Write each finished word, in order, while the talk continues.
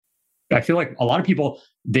I feel like a lot of people,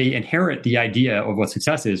 they inherit the idea of what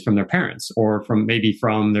success is from their parents or from maybe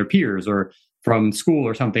from their peers or from school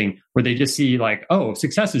or something, where they just see like, oh,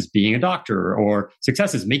 success is being a doctor, or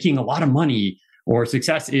success is making a lot of money, or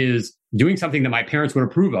success is doing something that my parents would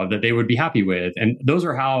approve of, that they would be happy with. And those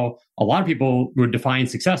are how a lot of people would define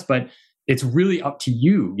success. But it's really up to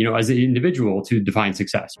you, as an individual to define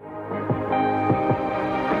success.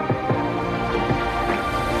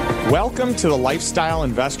 Welcome to the Lifestyle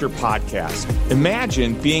Investor Podcast.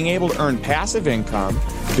 Imagine being able to earn passive income,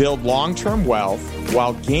 build long-term wealth,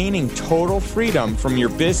 while gaining total freedom from your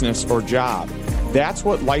business or job. That's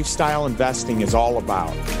what lifestyle investing is all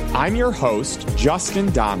about. I'm your host, Justin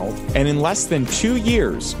Donald, and in less than 2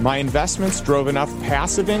 years, my investments drove enough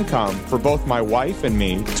passive income for both my wife and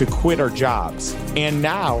me to quit our jobs. And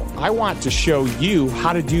now I want to show you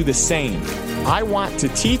how to do the same. I want to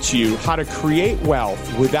teach you how to create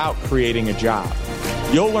wealth without creating a job.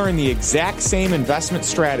 You'll learn the exact same investment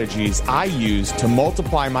strategies I used to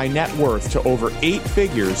multiply my net worth to over 8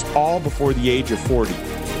 figures, all before the age of 40.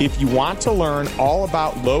 If you want to learn all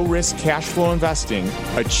about low-risk cash flow investing,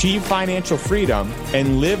 achieve financial freedom,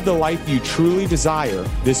 and live the life you truly desire,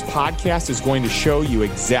 this podcast is going to show you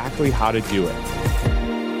exactly how to do it.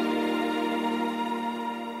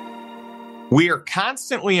 We are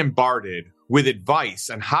constantly bombarded with advice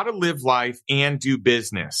on how to live life and do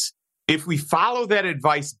business. If we follow that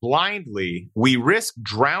advice blindly, we risk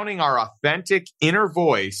drowning our authentic inner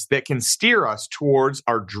voice that can steer us towards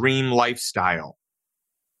our dream lifestyle.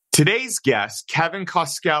 Today's guest, Kevin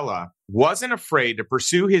Koskella, wasn't afraid to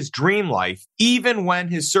pursue his dream life even when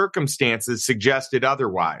his circumstances suggested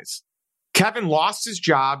otherwise. Kevin lost his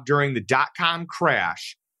job during the dot-com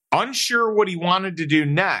crash. Unsure what he wanted to do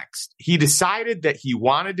next, he decided that he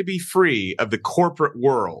wanted to be free of the corporate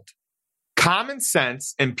world. Common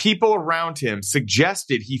sense and people around him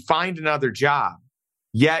suggested he find another job.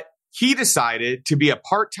 Yet, he decided to be a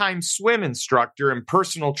part-time swim instructor and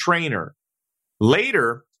personal trainer.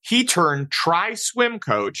 Later, he turned Tri Swim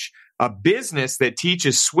Coach, a business that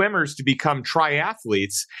teaches swimmers to become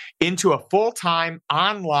triathletes, into a full-time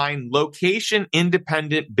online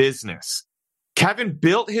location-independent business. Kevin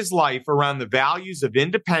built his life around the values of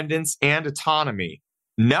independence and autonomy.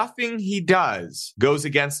 Nothing he does goes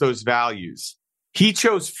against those values. He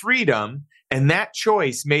chose freedom, and that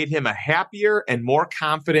choice made him a happier and more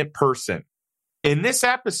confident person. In this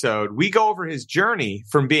episode, we go over his journey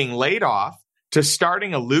from being laid off to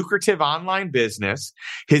starting a lucrative online business,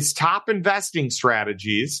 his top investing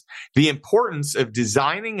strategies, the importance of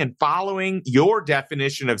designing and following your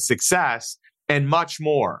definition of success, and much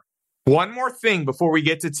more. One more thing before we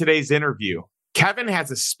get to today's interview. Kevin has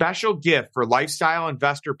a special gift for Lifestyle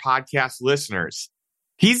Investor Podcast listeners.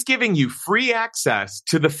 He's giving you free access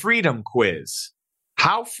to the Freedom Quiz.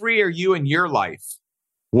 How free are you in your life?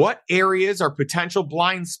 What areas are potential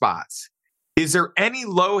blind spots? Is there any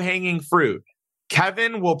low-hanging fruit?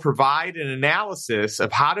 Kevin will provide an analysis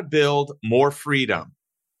of how to build more freedom.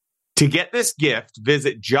 To get this gift,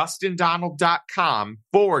 visit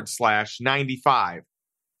justindonald.com/95.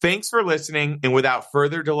 Thanks for listening, and without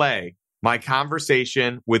further delay, my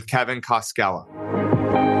conversation with Kevin Koskella.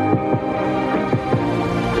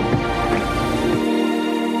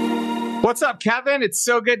 What's up, Kevin? It's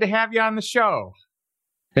so good to have you on the show.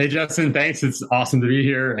 Hey, Justin, thanks. It's awesome to be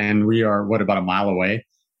here. And we are, about a mile away?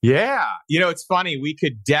 Yeah. It's funny. We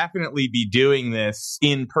could definitely be doing this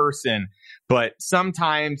in person, but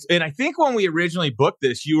sometimes, and I think when we originally booked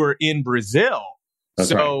this, you were in Brazil. That's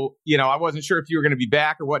so, right. I wasn't sure if you were going to be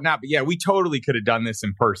back or whatnot, but yeah, we totally could have done this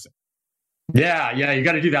in person. Yeah. You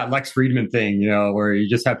got to do that Lex Friedman thing, where you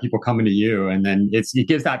just have people coming to you, and then it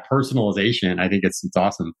gives that personalization. I think it's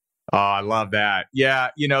awesome. Oh, I love that.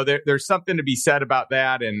 Yeah. There's something to be said about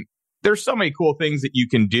that. And there's so many cool things that you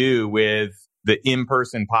can do with the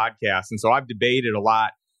in-person podcast. And so I've debated a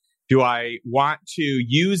lot. Do I want to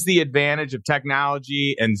use the advantage of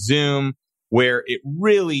technology and Zoom, where it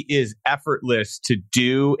really is effortless to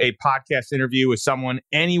do a podcast interview with someone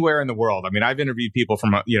anywhere in the world? I mean, I've interviewed people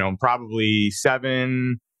from, probably 6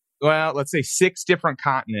 different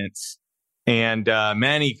continents and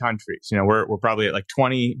many countries. We're probably at like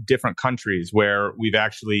 20 different countries where we've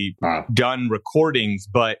actually done recordings,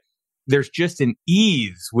 but there's just an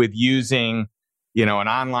ease with using, an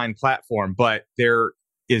online platform, but there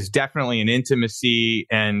is definitely an intimacy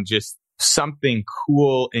and just something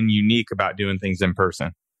cool and unique about doing things in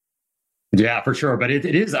person. Yeah, for sure. But it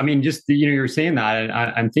is, just, you're saying that, and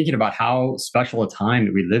I'm thinking about how special a time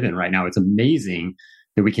that we live in right now. It's amazing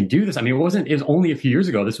that we can do this. It was only a few years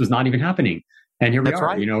ago. This was not even happening. And here we are,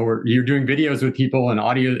 right. You're doing videos with people and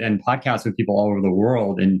audio and podcasts with people all over the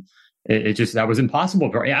world. And it just, that was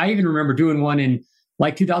impossible. I even remember doing one in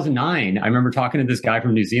like 2009. I remember talking to this guy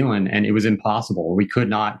from New Zealand, and it was impossible. We could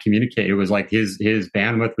not communicate. It was like his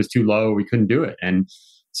bandwidth was too low. We couldn't do it. And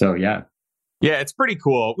so, yeah. Yeah, it's pretty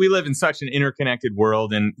cool. We live in such an interconnected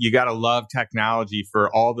world, and you got to love technology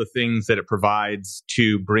for all the things that it provides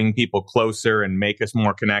to bring people closer and make us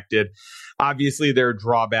more connected. Obviously, there are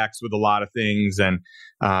drawbacks with a lot of things, and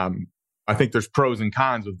I think there's pros and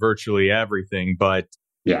cons with virtually everything. But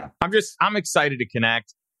yeah, I'm excited to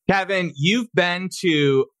connect. Kevin, you've been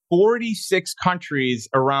to 46 countries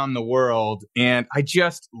around the world, and I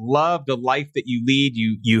just love the life that you lead.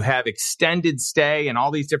 You have extended stay in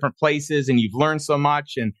all these different places, and you've learned so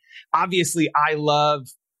much. And obviously, I love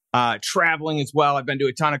traveling as well. I've been to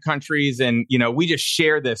a ton of countries, and we just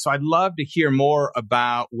share this. So I'd love to hear more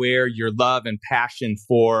about where your love and passion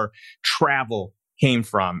for travel came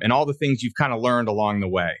from, and all the things you've kind of learned along the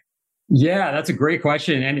way. Yeah, that's a great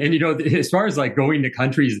question. And as far as like going to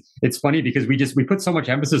countries, it's funny because we put so much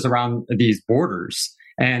emphasis around these borders,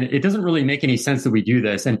 and it doesn't really make any sense that we do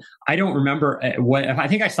this. And I don't remember I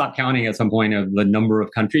think I stopped counting at some point of the number of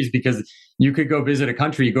countries, because you could go visit a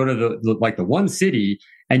country, you go to the one city,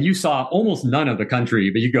 and you saw almost none of the country,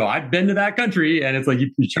 but you go, I've been to that country, and it's like you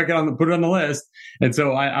check it on, put it on the list. And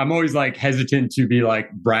so I'm always like hesitant to be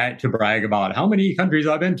like brag about how many countries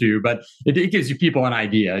I've been to, but it gives you people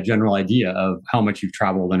a general idea of how much you've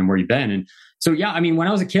traveled and where you've been. And so, yeah, I mean, when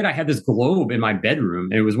I was a kid, I had this globe in my bedroom,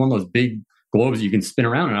 and it was one of those big globes you can spin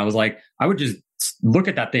around. And I was like, I would just look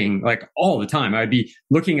at that thing like all the time. I'd be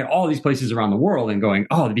looking at all these places around the world and going,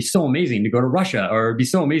 oh, it'd be so amazing to go to Russia, or it'd be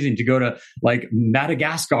so amazing to go to like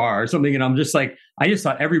Madagascar or something. And I'm just like, I just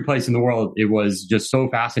thought every place in the world, it was just so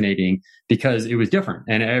fascinating because it was different.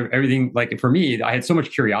 And everything, like for me, I had so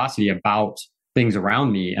much curiosity about things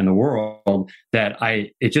around me and the world that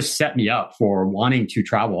it just set me up for wanting to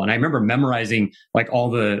travel. And I remember memorizing like all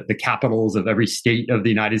the capitals of every state of the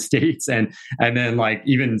United States, and then like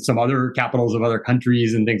even some other capitals of other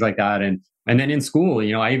countries and things like that. And then in school,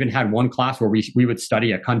 I even had one class where we would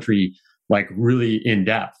study a country like really in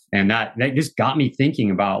depth. And that just got me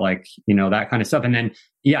thinking about like, that kind of stuff. And then,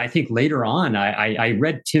 yeah, I think later on, I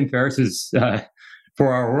read Tim Ferriss's,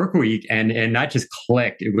 For Our Work Week, and that just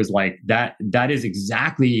clicked. It was like that is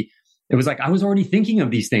exactly, it was like I was already thinking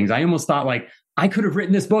of these things. I almost thought like I could have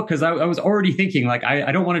written this book because I was already thinking like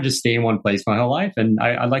I don't want to just stay in one place my whole life, and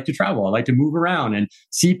I like to travel. I like to move around and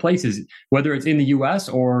see places, whether it's in the US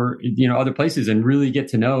or other places, and really get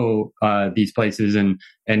to know these places and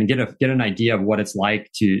get an idea of what it's like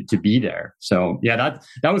to be there. So yeah,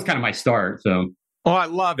 that was kind of my start. So. Oh, I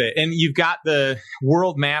love it. And you've got the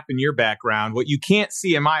world map in your background. What you can't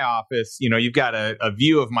see in my office, you've got a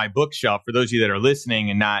view of my bookshelf for those of you that are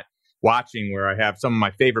listening and not watching, where I have some of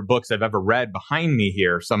my favorite books I've ever read behind me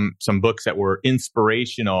here, some books that were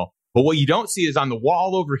inspirational. But what you don't see is on the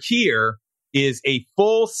wall over here is a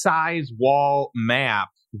full-size wall map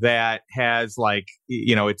that has like,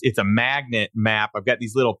 it's a magnet map. I've got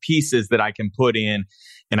these little pieces that I can put in,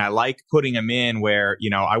 and I like putting them in where,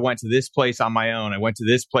 I went to this place on my own. I went to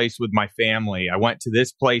this place with my family. I went to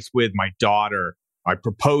this place with my daughter. I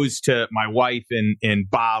proposed to my wife in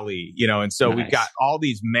Bali, and so nice. We've got all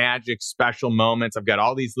these magic special moments. I've got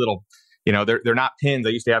all these little, they're not pins.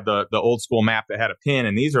 I used to have the old school map that had a pin,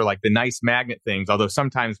 and these are like the nice magnet things. Although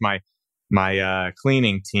sometimes my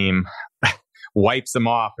cleaning team wipes them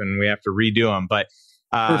off and we have to redo them. But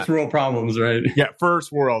first world problems, right? Yeah, first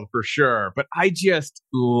world for sure. But I just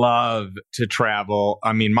love to travel.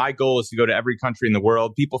 I mean, my goal is to go to every country in the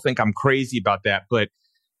world. People think I'm crazy about that, but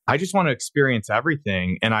I just want to experience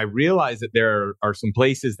everything. And I realize that there are some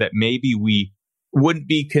places that maybe we wouldn't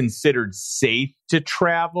be considered safe to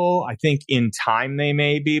travel. I think in time they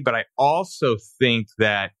may be, but I also think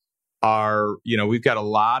that we've got a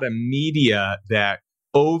lot of media that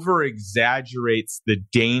over exaggerates the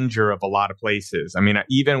danger of a lot of places. I mean,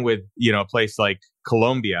 even with, a place like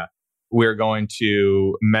Colombia, we're going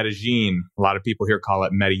to Medellin. A lot of people here call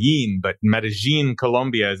it Medellin, but Medellin,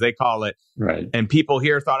 Colombia, as they call it. Right. And people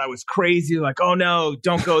here thought I was crazy. Like, oh no,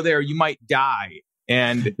 don't go there. You might die.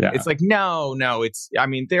 And It's like, no,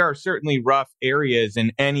 there are certainly rough areas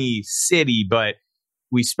in any city, but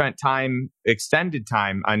we spent extended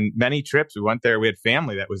time on many trips. We went there. We had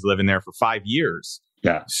family that was living there for 5 years.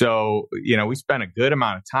 Yeah. So, we spent a good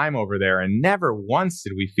amount of time over there, and never once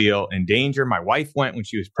did we feel in danger. My wife went when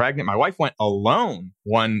she was pregnant. My wife went alone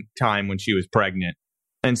one time when she was pregnant.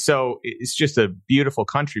 And so it's just a beautiful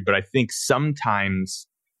country. But I think sometimes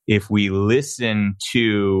if we listen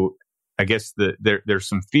to, I guess there's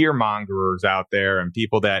some fear mongers out there and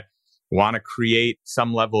people that want to create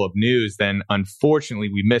some level of news, then unfortunately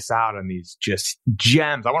we miss out on these just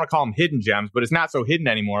gems. I want to call them hidden gems, but it's not so hidden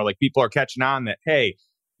anymore. Like, people are catching on that, hey,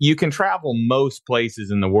 you can travel most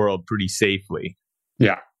places in the world pretty safely.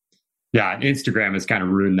 Yeah. Yeah. And Instagram has kind of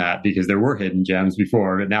ruined that, because there were hidden gems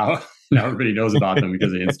before, but now everybody knows about them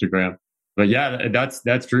because of Instagram. But yeah,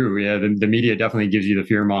 that's true. Yeah, the media definitely gives you the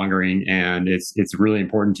fear mongering, and it's really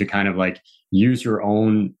important to kind of like use your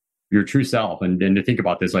true self, and to think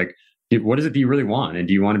about this, like, what is it that you really want, and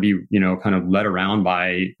do you want to be, kind of led around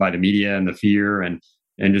by the media and the fear, and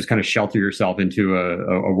just kind of shelter yourself into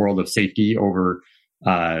a world of safety over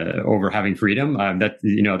having freedom?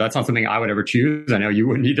 That's not something I would ever choose. I know you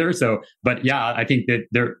wouldn't either. So, but yeah, I think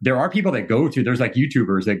that there are people that there's like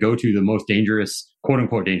YouTubers that go to the most dangerous, quote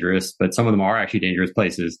unquote dangerous, but some of them are actually dangerous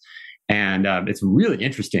places. And it's really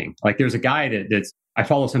interesting. Like, there's a guy that's I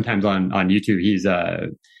follow sometimes on YouTube. He's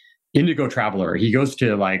Indigo Traveler. He goes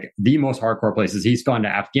to like the most hardcore places. He's gone to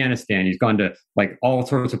Afghanistan. He's gone to like all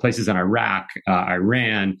sorts of places in Iraq,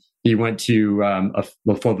 Iran. He went to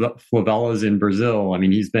the favelas in Brazil. I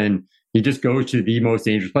mean, he just goes to the most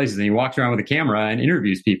dangerous places, and he walks around with a camera and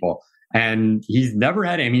interviews people. And he's never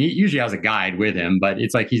had, I mean, he usually has a guide with him, but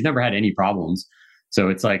it's like he's never had any problems. So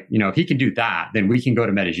it's like, if he can do that, then we can go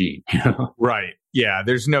to Medellin. Right. Yeah,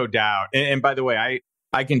 there's no doubt. And by the way,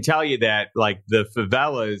 I can tell you that, like, the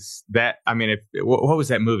favelas, what was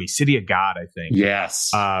that movie? City of God, I think.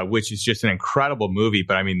 Yes. Which is just an incredible movie.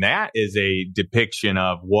 But I mean, that is a depiction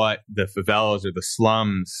of what the favelas or the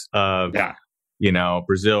slums of,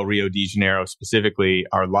 Brazil, Rio de Janeiro specifically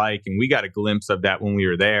are like. And we got a glimpse of that when we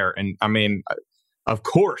were there. And I mean, of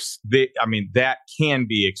course, that can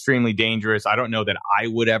be extremely dangerous. I don't know that I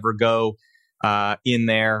would ever go in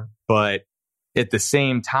there, but at the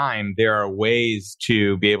same time, there are ways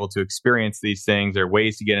to be able to experience these things. There are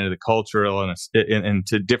ways to get into the cultural and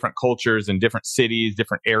into different cultures and different cities,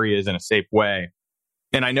 different areas in a safe way.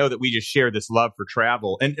 And I know that we just share this love for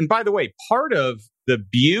travel. And by the way, part of the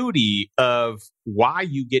beauty of why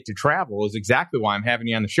you get to travel is exactly why I'm having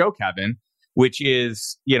you on the show, Kevin, which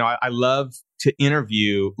is, I love to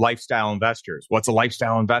interview lifestyle investors. What's a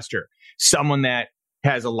lifestyle investor? Someone that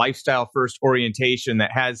has a lifestyle first orientation,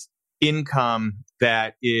 that has income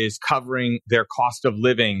that is covering their cost of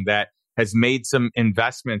living, that has made some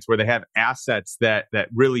investments where they have assets that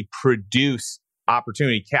really produce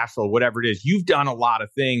opportunity, cash flow, whatever it is. You've done a lot of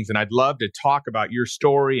things, and I'd love to talk about your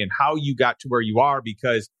story and how you got to where you are,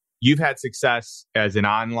 because you've had success as an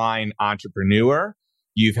online entrepreneur.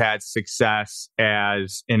 You've had success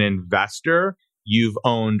as an investor. You've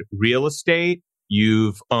owned real estate.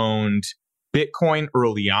 You've owned Bitcoin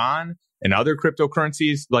early on and other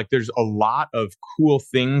cryptocurrencies. Like, there's a lot of cool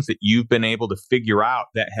things that you've been able to figure out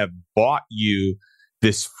that have bought you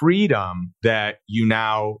this freedom that you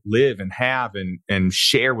now live and have and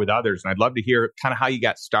share with others. And I'd love to hear kind of how you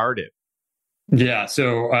got started. Yeah.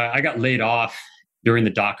 So I got laid off during the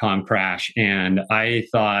dot-com crash, and I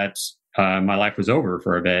thought my life was over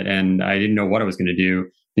for a bit, and I didn't know what I was going to do,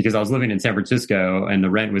 because I was living in San Francisco and the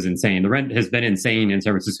rent was insane. The rent has been insane in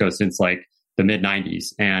San Francisco since like the mid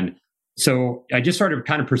 90s. And so I just started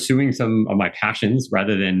kind of pursuing some of my passions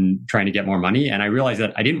rather than trying to get more money. And I realized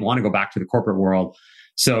that I didn't want to go back to the corporate world.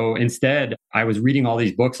 So instead, I was reading all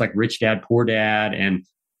these books like Rich Dad, Poor Dad. And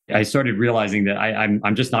I started realizing that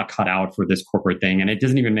I'm just not cut out for this corporate thing. And it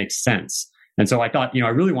doesn't even make sense. And so I thought, I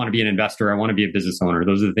really want to be an investor. I want to be a business owner.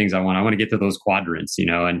 Those are the things I want. I want to get to those quadrants,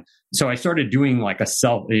 And so I started doing like a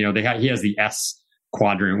self, he has the S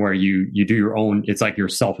quadrant where you do your own, it's like you're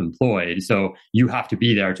self-employed. So you have to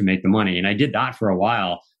be there to make the money. And I did that for a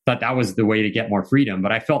while, thought that was the way to get more freedom,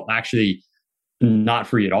 but I felt actually not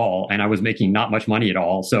free at all. And I was making not much money at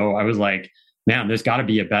all. So I was like, man, there's got to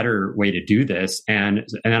be a better way to do this. And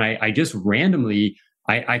then I just randomly,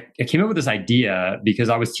 I came up with this idea because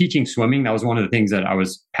I was teaching swimming. That was one of the things that I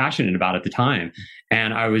was passionate about at the time.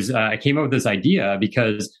 And I came up with this idea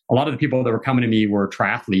because a lot of the people that were coming to me were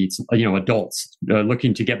triathletes, adults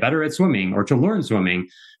looking to get better at swimming or to learn swimming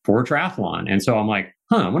for a triathlon. And so I'm like,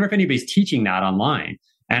 I wonder if anybody's teaching that online.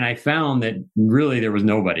 And I found that really there was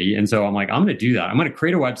nobody. And so I'm like, I'm going to do that. I'm going to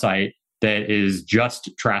create a website that is just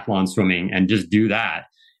triathlon swimming and just do that.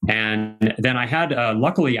 And then I had,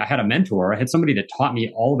 luckily I had a mentor. I had somebody that taught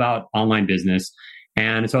me all about online business.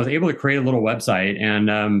 And so I was able to create a little website, and,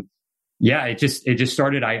 it just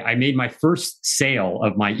started. I made my first sale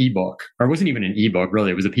of my ebook, or it wasn't even an ebook, really.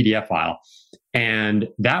 It was a PDF file. And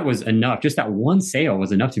that was enough. Just that one sale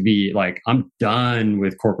was enough to be like, I'm done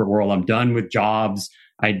with corporate world. I'm done with jobs.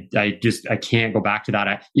 I can't go back to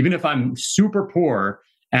that. Even if I'm super poor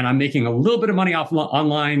and I'm making a little bit of money off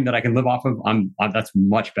online that I can live off of, that's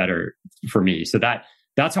much better for me. So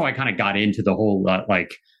that's how I kind of got into the whole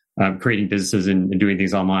creating businesses and doing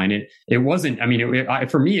things online. It wasn't, I mean,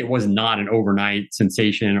 for me, it was not an overnight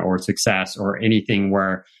sensation or success or anything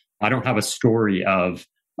where I don't have a story of,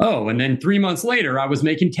 oh, and then 3 months later, I was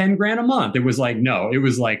making 10 grand a month. It was like, no, it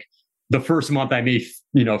was like the first month I made,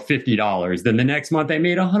 $50. Then the next month I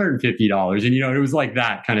made $150. And, it was like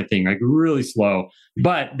that kind of thing, like really slow.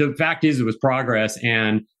 But the fact is, it was progress,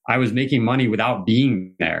 and I was making money without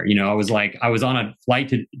being there. I was on a flight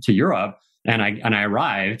to Europe, and I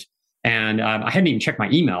arrived, and I hadn't even checked my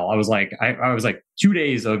email. I was like 2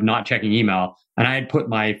 days of not checking email, and I had put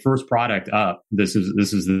my first product up. This is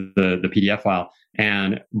the PDF file.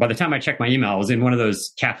 And by the time I checked my email, I was in one of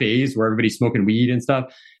those cafes where everybody's smoking weed and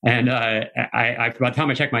stuff. And by the time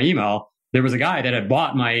I checked my email, there was a guy that had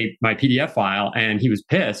bought my PDF file, and he was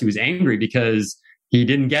pissed. He was angry because he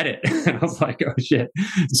didn't get it. And I was like, oh shit.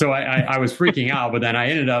 So I was freaking out, but then I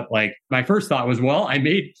ended up my first thought was, well, I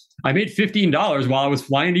made $15 while I was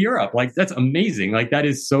flying to Europe. Like, that's amazing. Like, that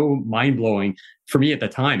is so mind blowing for me at the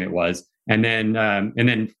time. It was. And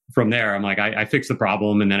then from there, I'm like, I fixed the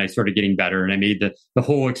problem, and then I started getting better, and I made the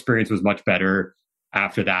whole experience was much better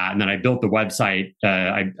after that. And then I built the website.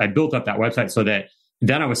 I built up that website so that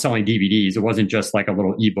then I was selling DVDs. It wasn't just like a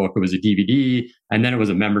little ebook. It was a DVD, and then it was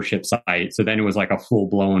a membership site. So then it was like a full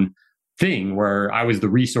blown thing where I was the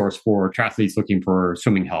resource for triathletes looking for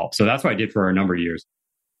swimming help. So that's what I did for a number of years.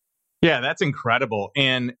 Yeah, that's incredible.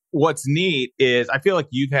 And what's neat is I feel like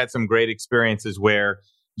you've had some great experiences where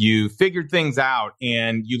you figured things out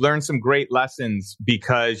and you learned some great lessons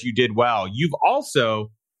because you did well. You've also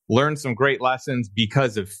learned some great lessons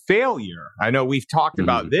because of failure. I know we've talked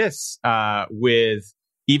about this with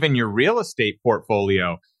even your real estate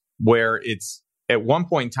portfolio, where it's at one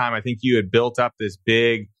point in time, I think you had built up this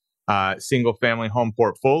big single family home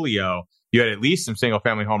portfolio. You had at least some single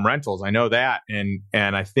family home rentals. I know that. And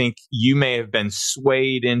I think you may have been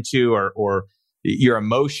swayed into or your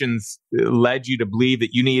emotions led you to believe that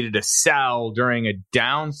you needed to sell during a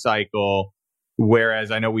down cycle. Whereas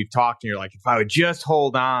I know we've talked and you're like, if I would just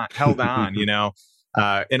held on,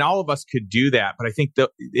 and all of us could do that. But I think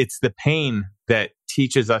it's the pain that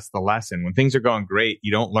teaches us the lesson. When things are going great,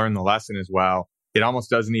 you don't learn the lesson as well. It almost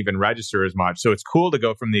doesn't even register as much. So it's cool to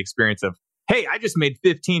go from the experience of, hey, I just made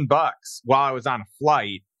 $15 while I was on a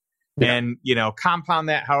flight. Yeah. And, compound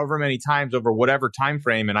that however many times over whatever time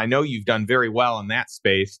frame. And I know you've done very well in that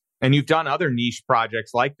space. And you've done other niche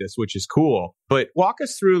projects like this, which is cool. But walk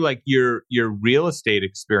us through like your real estate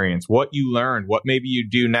experience, what you learned, what maybe you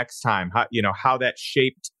do next time, how that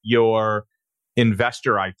shaped your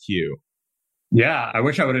investor IQ. Yeah, I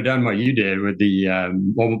wish I would have done what you did with the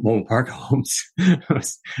mobile park homes,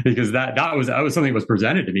 because that was something that was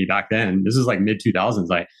presented to me back then. This is like mid 2000s.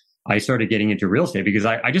 I started getting into real estate because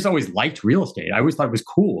I just always liked real estate. I always thought it was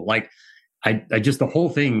cool. Like, I just, the whole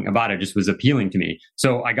thing about it just was appealing to me.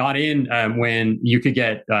 So I got in when you could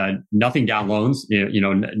get nothing down loans,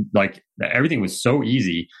 like everything was so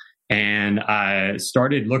easy. And I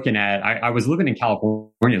started looking at, I was living in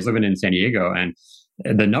California, I was living in San Diego, and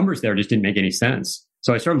the numbers there just didn't make any sense.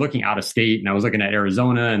 So I started looking out of state, and I was looking at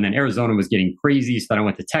Arizona, and then Arizona was getting crazy. So then I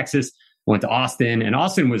went to Texas, I went to Austin, and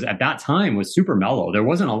Austin was at that time was super mellow. There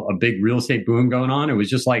wasn't a big real estate boom going on. It was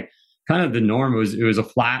just like kind of the norm. It was a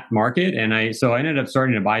flat market. And so I ended up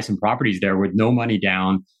starting to buy some properties there with no money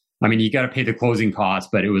down. I mean, you got to pay the closing costs,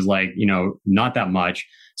 but it was like, not that much.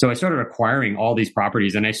 So I started acquiring all these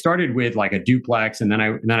properties, and I started with like a duplex, and then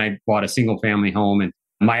I bought a single family home. And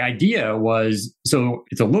my idea was, so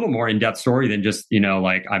it's a little more in-depth story than just,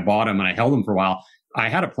 like I bought them and I held them for a while. I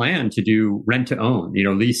had a plan to do rent to own,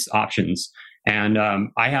 lease options. And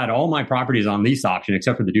I had all my properties on lease option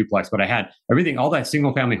except for the duplex, but I had everything, all that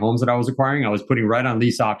single family homes that I was acquiring, I was putting right on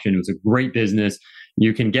lease option. It was a great business.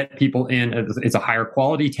 You can get people in. It's a higher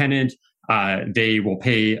quality tenant. They will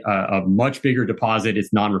pay a much bigger deposit.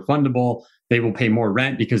 It's non-refundable. They will pay more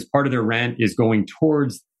rent because part of their rent is going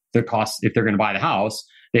towards the cost. If they're going to buy the house,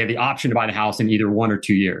 they have the option to buy the house in either 1 or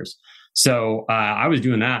 2 years. So I was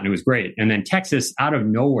doing that, and it was great. And then Texas, out of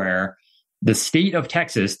nowhere, the state of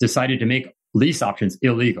Texas decided to make lease options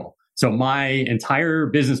illegal. So my entire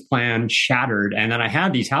business plan shattered. And then I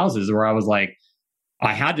had these houses where I was like,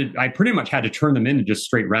 I pretty much had to turn them into just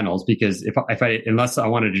straight rentals, because unless I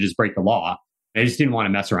wanted to just break the law, I just didn't want to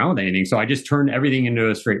mess around with anything. So I just turned everything into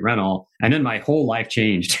a straight rental. And then my whole life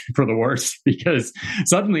changed for the worse, because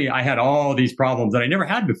suddenly I had all these problems that I never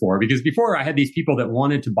had before. Because before I had these people that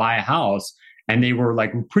wanted to buy a house, and they were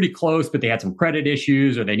like pretty close, but they had some credit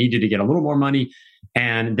issues, or they needed to get a little more money.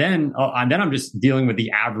 And then I'm just dealing with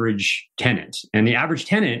the average tenant, and the average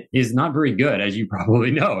tenant is not very good, as you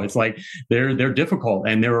probably know. It's like they're difficult,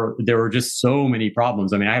 and there were just so many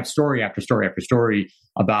problems. I mean, I have story after story after story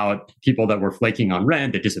about people that were flaking on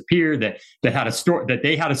rent, that disappeared, that had a story, that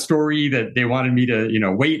they had a story that they wanted me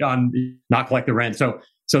to wait on, not collect the rent. So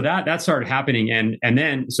that started happening, and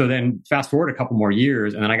then fast forward a couple more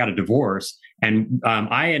years, and then I got a divorce, and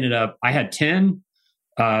I had 10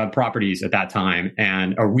 properties at that time,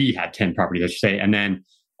 or we had 10 properties, I should say. And then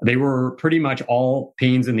they were pretty much all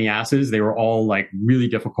pains in the asses. They were all like really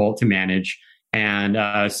difficult to manage.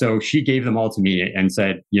 And so she gave them all to me and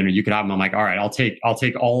said, you could have them. I'm like, all right, I'll take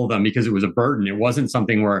all of them, because it was a burden. It wasn't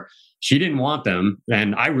something where she didn't want them,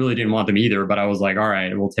 and I really didn't want them either. But I was like, all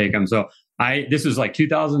right, we'll take them. So this was like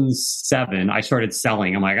 2007. I started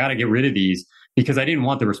selling. I'm like, I got to get rid of these, because I didn't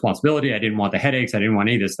want the responsibility. I didn't want the headaches. I didn't want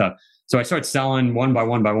any of this stuff. So I started selling one by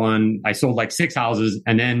one by one. I sold like 6 houses,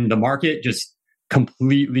 and then the market just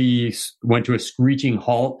completely went to a screeching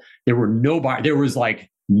halt. There were there was like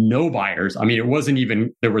no buyers. I mean,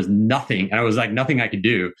 there was nothing. And I was like, nothing I could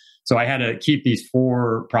do. So I had to keep these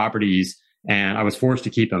 4 properties, and I was forced to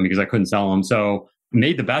keep them because I couldn't sell them. So I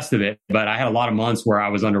made the best of it, but I had a lot of months where I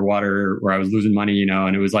was underwater, where I was losing money,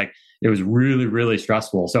 and it was really, really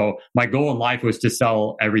stressful. So my goal in life was to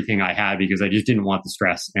sell everything I had, because I just didn't want the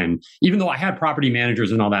stress. And even though I had property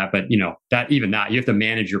managers and all that, but you have to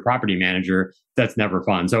manage your property manager. That's never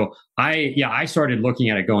fun. So I started looking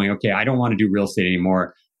at it going, okay, I don't want to do real estate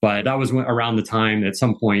anymore. But that was around the time at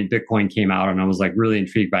some point Bitcoin came out, and I was like really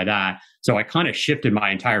intrigued by that. So I kind of shifted my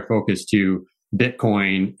entire focus to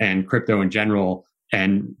Bitcoin and crypto in general.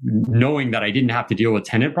 And knowing that I didn't have to deal with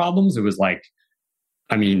tenant problems, it was like,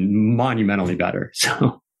 monumentally better.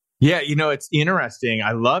 So, yeah, it's interesting.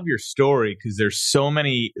 I love your story because there's so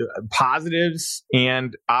many positives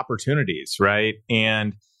and opportunities, right?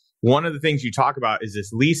 And one of the things you talk about is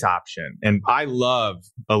this lease option. And I love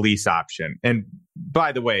a lease option. And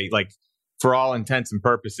by the way, like for all intents and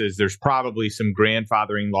purposes, there's probably some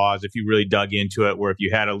grandfathering laws if you really dug into it, where if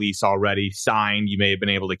you had a lease already signed, you may have been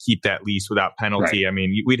able to keep that lease without penalty. Right. I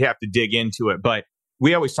mean, we'd have to dig into it, but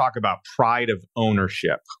we always talk about pride of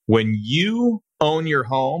ownership. When you own your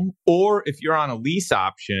home, or if you're on a lease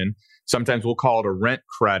option, sometimes we'll call it a rent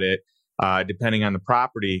credit, depending on the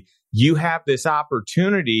property, you have this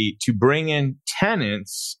opportunity to bring in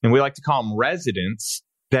tenants, and we like to call them residents,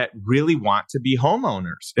 that really want to be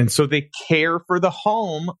homeowners. And so they care for the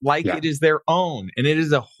home like it is their own. And it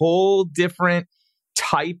is a whole different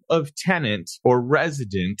type of tenant or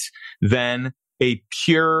resident than a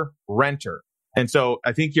pure renter. And so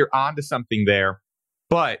I think you're onto something there.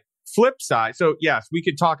 But flip side, so yes, we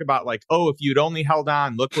could talk about like, if you'd only held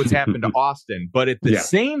on, look what's happened to Austin. But at the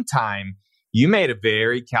same time, you made a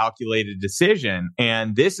very calculated decision.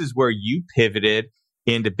 And this is where you pivoted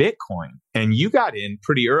into Bitcoin. And you got in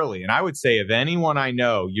pretty early. And I would say, of anyone I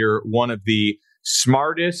know, you're one of the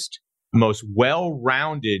smartest, most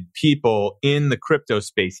well-rounded people in the crypto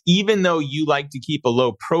space. Even though you like to keep a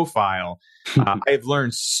low profile, I've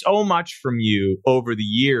learned so much from you over the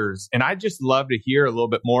years. And I'd just love to hear a little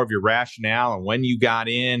bit more of your rationale and when you got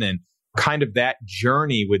in, and kind of that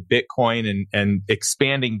journey with Bitcoin and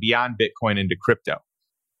expanding beyond Bitcoin into crypto.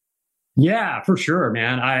 Yeah, for sure,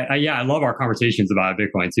 man. I love our conversations about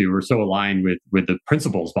Bitcoin too. We're so aligned with the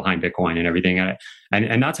principles behind Bitcoin and everything.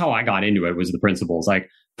 And that's how I got into it, was the principles. Like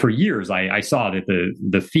for years, I saw that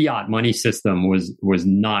the fiat money system was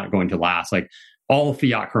not going to last. Like all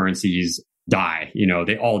fiat currencies die,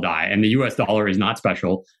 they all die. And the US dollar is not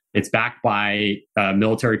special. It's backed by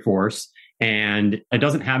military force. And it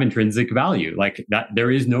doesn't have intrinsic value. Like that, there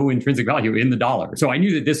is no intrinsic value in the dollar. So I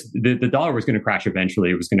knew that the dollar was going to crash eventually.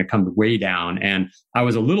 It was going to come way down. And I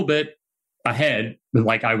was a little bit ahead.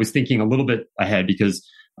 Like I was thinking a little bit ahead, because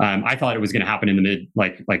I thought it was going to happen in the mid,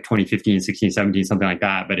 like 2015, 16, 17, something like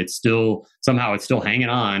that. But it's still hanging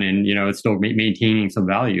on, and it's still maintaining some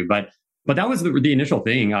value. But that was the initial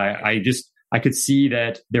thing. I could see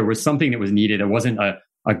that there was something that was needed. It wasn't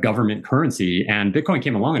a government currency, and Bitcoin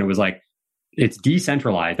came along, and it was like, it's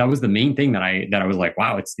decentralized. That was the main thing that I was like,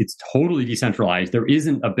 wow, it's totally decentralized. There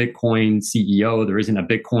isn't a Bitcoin CEO. There's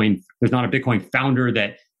not a Bitcoin founder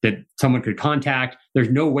that someone could contact. There's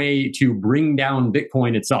no way to bring down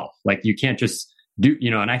Bitcoin itself. Like you can't just do,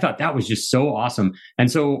 and I thought that was just so awesome.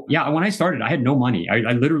 And so, yeah, when I started, I had no money.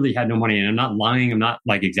 I literally had no money, and I'm not lying. I'm not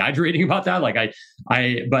like exaggerating about that. Like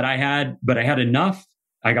but I had enough.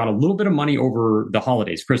 I got a little bit of money over the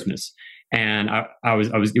holidays, Christmas. And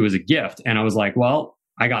it was a gift. And I was like, well,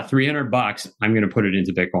 I got $300. I'm going to put it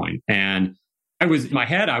into Bitcoin. And in my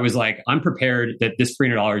head, I was like, I'm prepared that this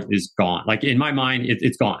 $300 is gone. Like in my mind,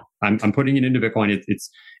 it's gone. I'm putting it into Bitcoin.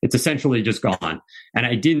 It's essentially just gone. And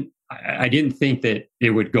I didn't think that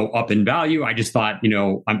it would go up in value. I just thought,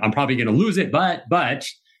 I'm probably going to lose it. But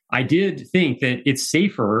I did think that it's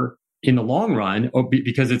safer in the long run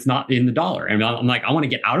because it's not in the dollar. And I'm like, I want to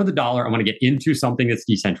get out of the dollar. I want to get into something that's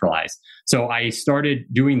decentralized. So I started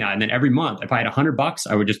doing that. And then every month, if I had $100,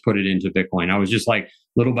 I would just put it into Bitcoin. I was just like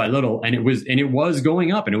little by little, and it was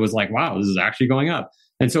going up. And it was like, wow, this is actually going up.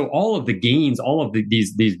 And so all of the gains, all of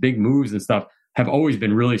these big moves and stuff have always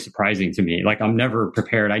been really surprising to me. Like I'm never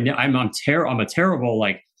prepared. I'm a terrible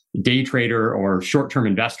like day trader or short-term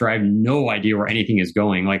investor. I have no idea where anything is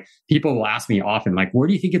going. Like people will ask me often, like, where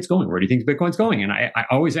do you think it's going? Where do you think Bitcoin's going? And I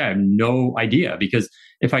always say I have no idea, because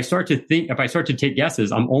if I start to take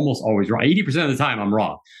guesses, I'm almost always wrong. 80% of the time I'm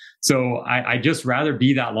wrong. So I just rather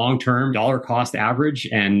be that long-term dollar cost average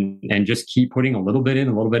and just keep putting a little bit in.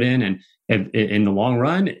 And in the long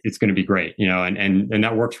run, it's going to be great, and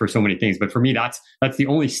that works for so many things. But for me, that's the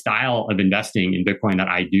only style of investing in Bitcoin that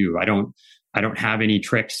I do. I don't have any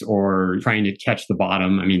tricks or trying to catch the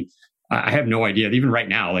bottom. I mean, I have no idea. Even right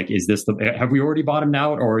now, like, have we already bottomed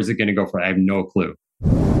out, or is it going to go for it? I have no clue.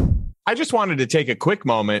 I just wanted to take a quick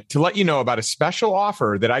moment to let you know about a special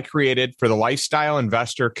offer that I created for the lifestyle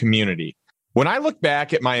investor community. When I look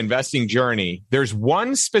back at my investing journey, there's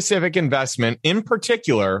one specific investment in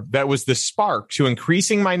particular that was the spark to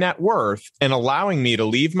increasing my net worth and allowing me to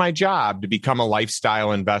leave my job to become a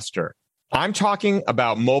lifestyle investor. I'm talking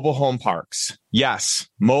about mobile home parks. Yes,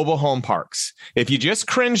 mobile home parks. If you just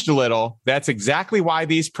cringed a little, that's exactly why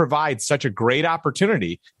these provide such a great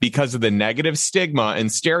opportunity, because of the negative stigma and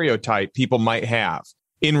stereotype people might have.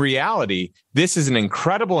 In reality, this is an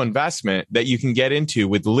incredible investment that you can get into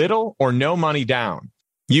with little or no money down.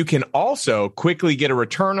 You can also quickly get a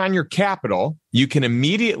return on your capital. You can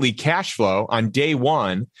immediately cash flow on day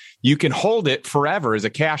one. You can hold it forever as a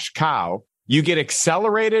cash cow. You get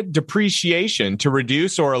accelerated depreciation to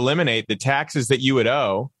reduce or eliminate the taxes that you would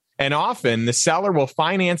owe. And often the seller will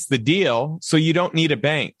finance the deal, so you don't need a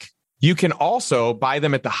bank. You can also buy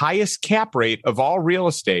them at the highest cap rate of all real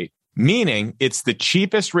estate, meaning it's the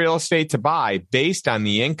cheapest real estate to buy based on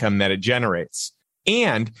the income that it generates.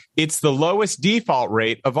 And it's the lowest default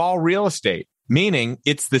rate of all real estate, meaning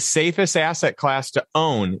it's the safest asset class to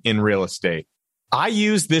own in real estate. I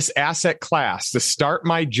use this asset class to start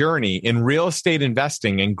my journey in real estate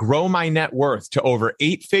investing and grow my net worth to over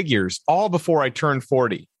 8 figures, all before I turned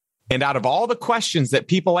 40. And out of all the questions that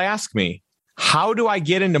people ask me, how do I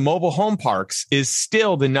get into mobile home parks is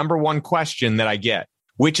still the number one question that I get,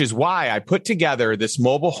 which is why I put together this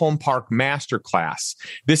mobile home park masterclass.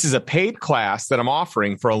 This is a paid class that I'm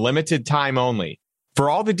offering for a limited time only. For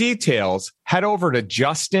all the details, head over to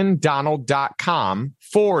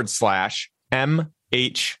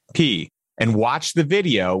justindonald.com/MHP and watch the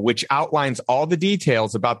video, which outlines all the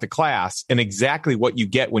details about the class and exactly what you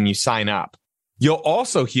get when you sign up. You'll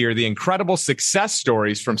also hear the incredible success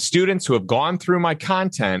stories from students who have gone through my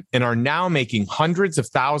content and are now making hundreds of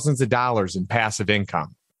thousands of dollars in passive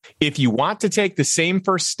income. If you want to take the same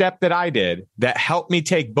first step that I did, that helped me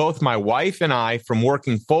take both my wife and I from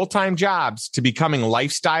working full-time jobs to becoming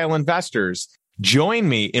lifestyle investors, join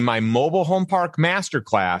me in my mobile home park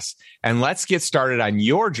masterclass, and let's get started on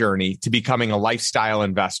your journey to becoming a lifestyle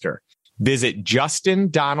investor. Visit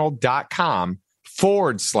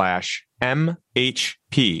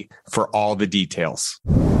justindonald.com/MHP for all the details.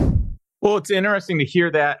 Well, it's interesting to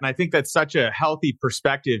hear that. And I think that's such a healthy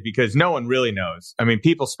perspective because no one really knows. I mean,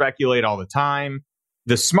 people speculate all the time.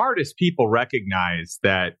 The smartest people recognize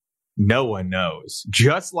that no one knows.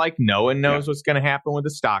 Just like no one knows what's going to happen with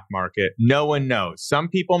the stock market. No one knows. Some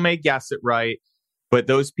people may guess it right, but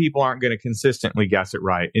those people aren't going to consistently guess it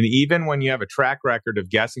right. And even when you have a track record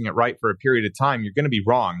of guessing it right for a period of time, you're going to be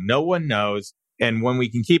wrong. No one knows. And when we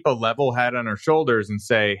can keep a level head on our shoulders and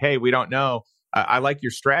say, hey, we don't know. I like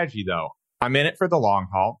your strategy, though. I'm in it for the long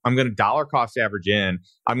haul. I'm going to dollar cost average in.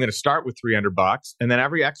 I'm going to start with $300, and then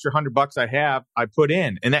every extra $100 I have, I put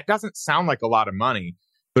in. And that doesn't sound like a lot of money,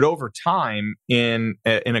 but over time, in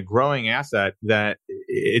a growing asset, that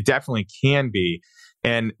it definitely can be.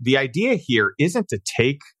 And the idea here isn't to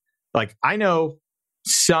take, like, I know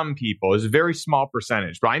some people, it's a very small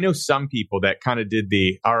percentage, but I know some people that kind of did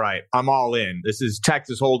all right, I'm all in. This is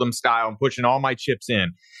Texas Hold'em style. I'm pushing all my chips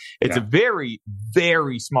in. It's a very,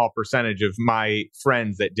 very small percentage of my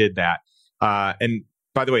friends that did that. And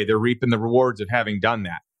by the way, they're reaping the rewards of having done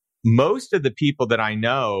that. Most of the people that I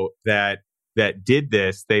know that did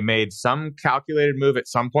this, they made some calculated move at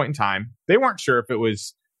some point in time. They weren't sure if it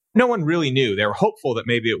was no one really knew. They were hopeful that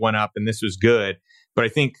maybe it went up and this was good. But I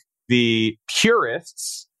think the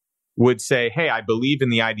purists would say, hey, I believe in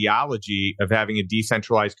the ideology of having a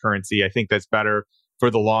decentralized currency. I think that's better for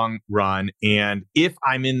the long run. And if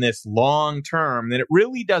I'm in this long term, then it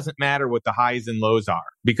really doesn't matter what the highs and lows are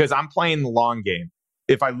because I'm playing the long game.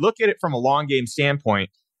 If I look at it from a long game standpoint,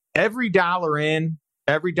 every dollar in,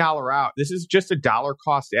 every dollar out, this is just a dollar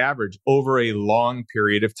cost average over a long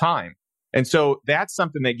period of time. And so that's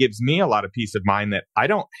something that gives me a lot of peace of mind that I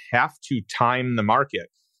don't have to time the market.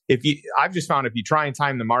 I've just found if you try and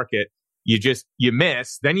time the market, you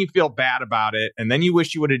miss, then you feel bad about it, and then you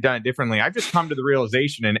wish you would have done it differently. I've just come to the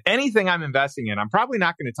realization in anything I'm investing in, I'm probably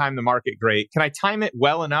not going to time the market great. Can I time it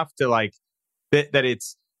well enough to like that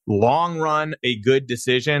it's long run a good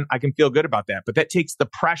decision? I can feel good about that. But that takes the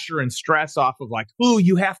pressure and stress off of like, ooh,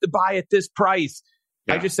 you have to buy at this price.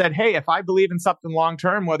 Yeah. I just said, hey, if I believe in something long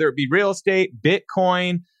term, whether it be real estate,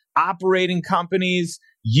 Bitcoin, operating companies,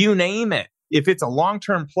 you name it, if it's a long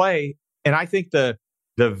term play, and I think the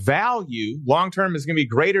value long term is going to be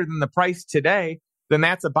greater than the price today, then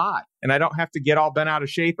that's a buy. And I don't have to get all bent out of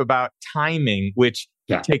shape about timing, which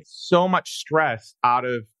takes so much stress out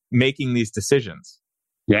of making these decisions.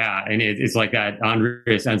 Yeah. And it's like that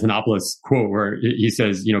Andreas Antonopoulos quote where he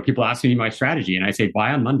says, people ask me my strategy and I say,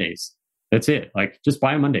 buy on Mondays. That's it. Like, just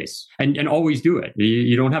buy on Mondays and always do it.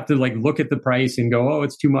 You don't have to like look at the price and go, oh,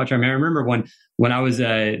 it's too much. I mean, I remember when I was,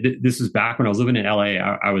 this was back when I was living in LA,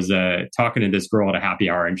 I was talking to this girl at a happy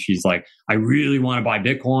hour and she's like, I really want to buy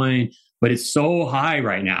Bitcoin, but it's so high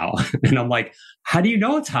right now. And I'm like, how do you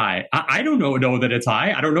know it's high? I don't know that it's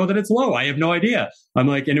high. I don't know that it's low. I have no idea. I'm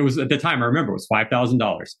like, and it was at the time, I remember it was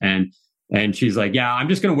 $5,000. And she's like, yeah, I'm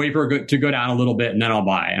just going to wait for it to go down a little bit and then I'll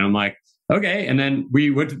buy. And I'm like, okay. And then we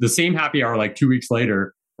went to the same happy hour like 2 weeks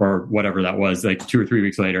later or whatever that was, like 2 or 3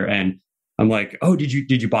 weeks later. And I'm like, oh, did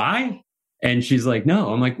you buy? And she's like,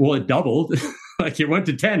 no. I'm like, well, it doubled. Like it went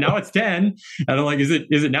to 10. Now it's 10. And I'm like, is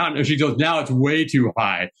it now? And she goes, now it's way too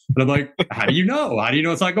high. And I'm like, how do you know? How do you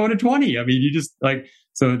know it's not going to 20? I mean, you just like,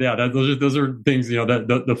 so yeah, those are things, the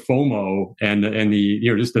FOMO and the,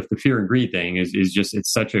 just the fear and greed thing is just,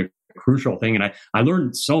 it's such a crucial thing. And I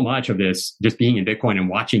learned so much of this just being in Bitcoin and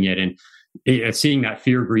watching it and seeing that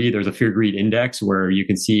fear greed. There's a fear greed index where you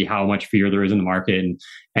can see how much fear there is in the market.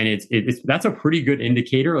 And it's that's a pretty good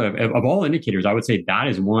indicator of all indicators. I would say that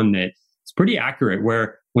is one that it's pretty accurate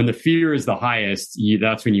where when the fear is the highest,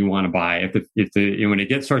 that's when you want to buy. When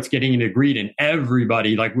it starts getting into greed and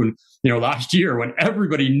everybody, like when, last year when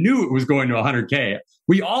everybody knew it was going to 100K,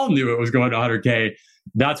 we all knew it was going to 100K.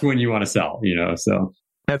 That's when you want to sell, so.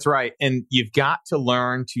 That's right. And you've got to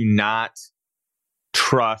learn to not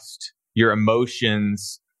trust your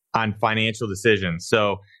emotions on financial decisions.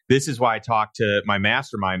 So this is why I talk to my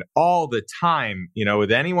mastermind all the time.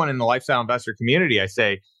 With anyone in the lifestyle investor community, I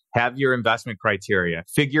say, have your investment criteria,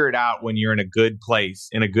 figure it out when you're in a good place,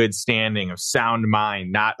 in a good standing of sound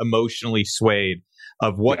mind, not emotionally swayed,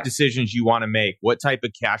 of what decisions you want to make, what type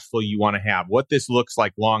of cash flow you want to have, what this looks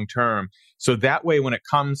like long term. So that way, when it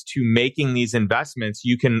comes to making these investments,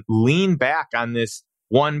 you can lean back on this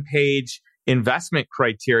one-page investment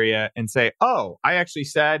criteria and say, oh, I actually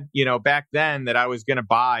said, back then that I was going to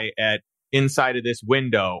buy at inside of this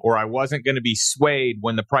window, or I wasn't going to be swayed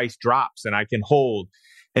when the price drops and I can hold.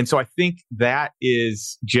 And so I think that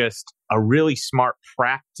is just a really smart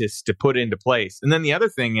practice to put into place. And then the other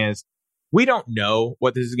thing is, we don't know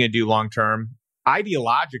what this is going to do long term.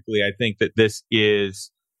 Ideologically, I think that this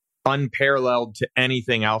is unparalleled to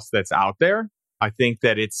anything else that's out there. I think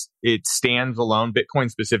that it stands alone. Bitcoin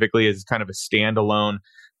specifically is kind of a standalone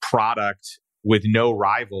product with no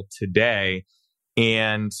rival today,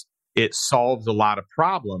 and it solves a lot of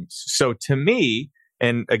problems. So to me,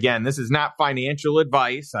 and again, this is not financial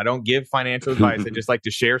advice. I don't give financial advice. I just like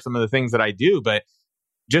to share some of the things that I do. But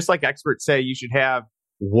just like experts say, you should have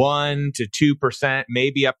 1% to 2%,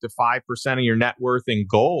 maybe up to 5% of your net worth in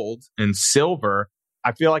gold and silver.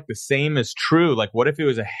 I feel like the same is true. Like, what if it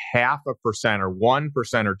was 0.5% or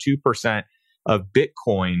 1% or 2% of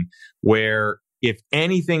Bitcoin, where if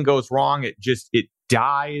anything goes wrong, it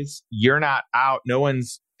dies. You're not out. No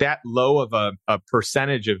one's that low of a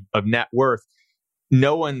percentage of net worth.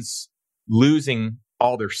 No one's losing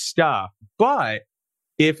all their stuff. But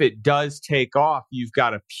if it does take off, you've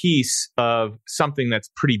got a piece of something that's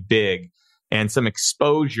pretty big and some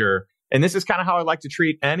exposure. And this is kind of how I like to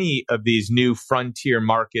treat any of these new frontier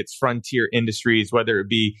markets, frontier industries, whether it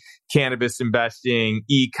be cannabis investing,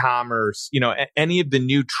 e-commerce, any of the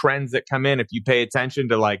new trends that come in. If you pay attention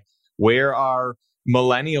to like, where are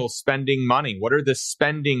millennials spending money? What are the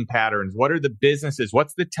spending patterns? What are the businesses?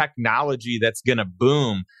 What's the technology that's going to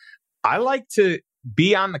boom? I like to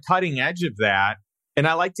be on the cutting edge of that. And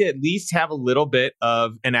I like to at least have a little bit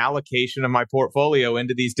of an allocation of my portfolio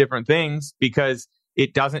into these different things, because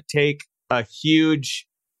it doesn't take a huge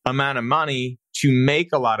amount of money to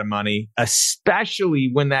make a lot of money, especially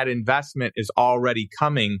when that investment is already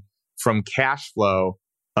coming from cash flow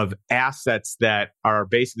of assets that are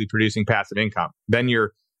basically producing passive income. Then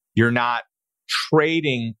you're not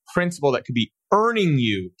trading principal that could be earning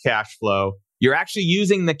you cash flow. You're actually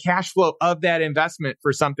using the cash flow of that investment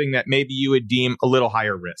for something that maybe you would deem a little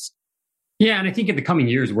higher risk. Yeah. And I think in the coming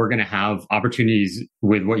years, we're going to have opportunities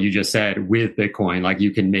with what you just said with Bitcoin. Like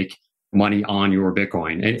you can make money on your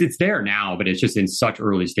Bitcoin. And it's there now, but it's just in such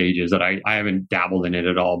early stages that I haven't dabbled in it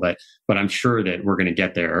at all. But I'm sure that we're going to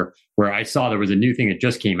get there. Where I saw there was a new thing that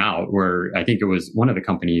just came out where I think it was one of the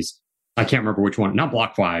companies, I can't remember which one, not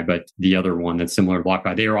BlockFi, but the other one that's similar to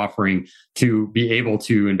BlockFi. They are offering to be able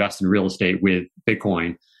to invest in real estate with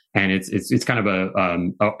Bitcoin. And it's kind of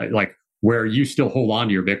a like where you still hold on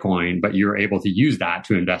to your Bitcoin, but you're able to use that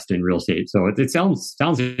to invest in real estate. So it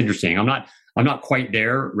sounds interesting. I'm not quite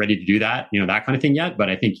there ready to do that, that kind of thing yet. But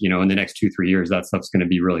I think, in the next 2-3 years, that stuff's going to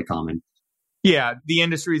be really common. Yeah, the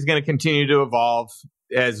industry is going to continue to evolve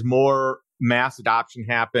as more mass adoption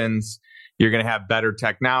happens. You're going to have better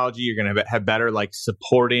technology. You're going to have better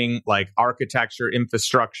supporting architecture,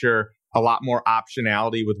 infrastructure, a lot more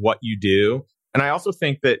optionality with what you do. And I also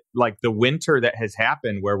think that the winter that has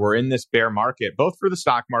happened where we're in this bear market, both for the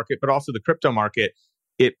stock market, but also the crypto market,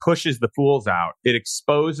 it pushes the fools out. It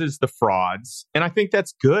exposes the frauds. And I think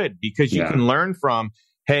that's good because you can learn from,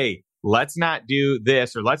 hey, let's not do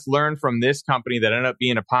this, or let's learn from this company that ended up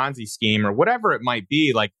being a Ponzi scheme or whatever it might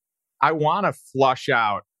be. I want to flush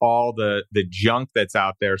out all the junk that's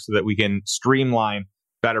out there so that we can streamline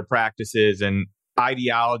better practices and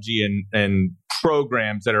ideology and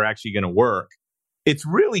programs that are actually going to work. It's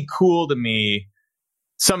really cool to me,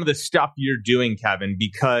 some of the stuff you're doing, Kevin,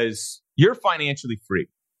 because you're financially free.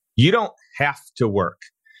 You don't have to work.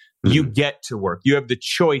 Mm-hmm. You get to work. You have the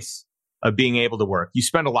choice of being able to work. You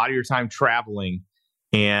spend a lot of your time traveling,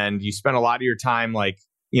 and you spend a lot of your time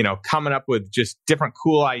coming up with just different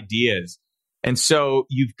cool ideas. And so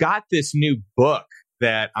you've got this new book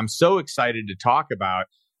that I'm so excited to talk about,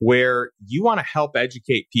 where you want to help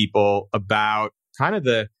educate people about kind of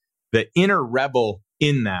the inner rebel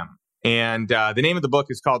in them. And the name of the book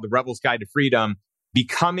is called The Rebel's Guide to Freedom: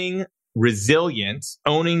 Becoming Resilient,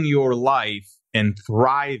 Owning Your Life, and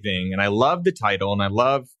Thriving. And I love the title, and I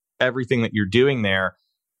love everything that you're doing there.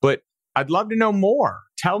 But I'd love to know more.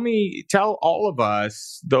 Tell all of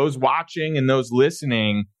us, those watching and those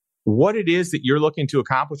listening, what it is that you're looking to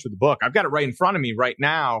accomplish with the book. I've got it right in front of me right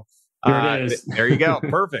now. Here it is. There you go.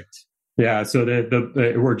 Perfect. Yeah. So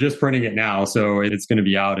we're just printing it now. So it's going to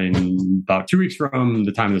be out in about 2 weeks from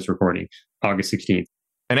the time of this recording, August 16th.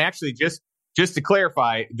 And actually, just to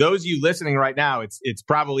clarify, those of you listening right now, it's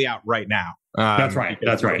probably out right now. That's right.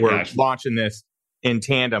 We're launching this in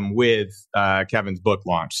tandem with Kevin's book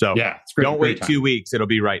launch. So it's great. Don't wait 2 weeks. It'll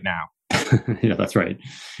be right now. Yeah, that's right.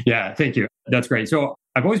 Yeah, thank you. That's great. So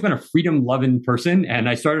I've always been a freedom loving person, and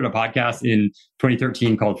I started a podcast in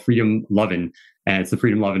 2013 called Freedom Lovin', and it's the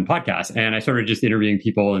Freedom Lovin' podcast. And I started just interviewing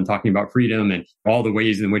people and talking about freedom and all the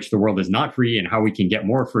ways in which the world is not free and how we can get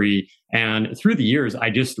more free. And through the years, I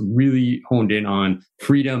just really honed in on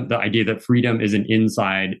freedom, the idea that freedom is an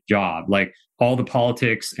inside job. Like all the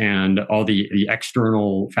politics and all the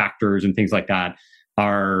external factors and things like that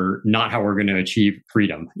are not how we're going to achieve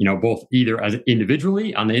freedom, both either as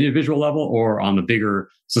individually on the individual level or on the bigger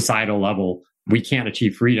societal level. We can't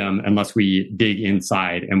achieve freedom unless we dig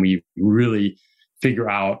inside and we really figure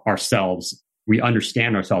out ourselves. We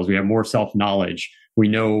understand ourselves. We have more self-knowledge. We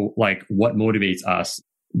know what motivates us.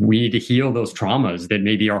 We need to heal those traumas that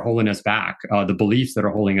maybe are holding us back, the beliefs that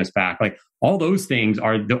are holding us back. All those things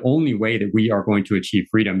are the only way that we are going to achieve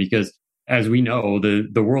freedom, because as we know,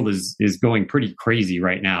 the world is going pretty crazy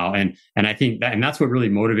right now. And I think that's what really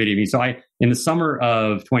motivated me. So in the summer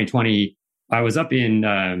of 2020, I was up in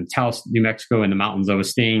Taos, New Mexico in the mountains. I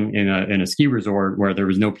was staying in a ski resort where there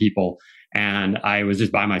was no people, and I was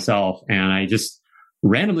just by myself, and I just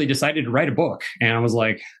randomly decided to write a book. And I was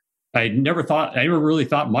like, I never really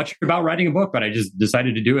thought much about writing a book, but I just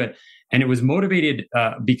decided to do it. And it was motivated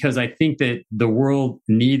because I think that the world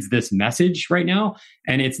needs this message right now.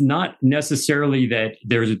 And it's not necessarily that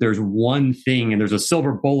there's one thing and there's a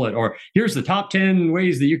silver bullet, or here's the top 10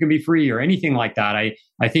 ways that you can be free or anything like that.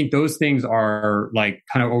 I think those things are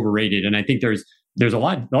kind of overrated. And I think there's there's a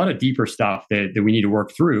lot of deeper stuff that we need to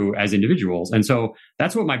work through as individuals. And so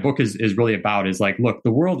that's what my book is really about, is like, look,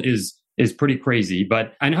 the world is pretty crazy,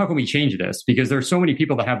 but and how can we change this? Because there's so many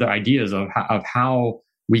people that have their ideas of how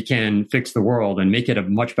we can fix the world and make it a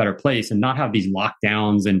much better place and not have these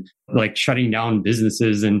lockdowns and like shutting down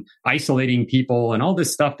businesses and isolating people and all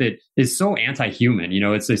this stuff that is so anti-human.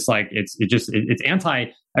 It's just like, it's anti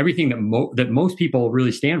everything that most people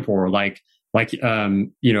really stand for, like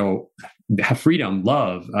have freedom,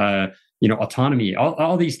 love, autonomy,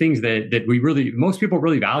 all these things that most people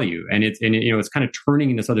really value. And it's kind of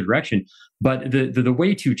turning in this other direction. But the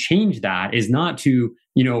way to change that is not to,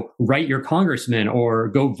 write your congressman or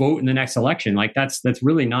go vote in the next election. Like that's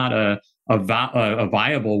really not a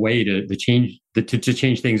viable way to change to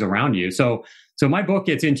change things around you. So my book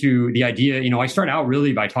gets into the idea, I start out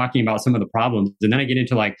really by talking about some of the problems, and then I get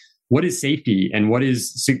into like, what is safety and what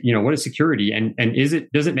is security, and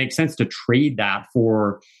does it make sense to trade that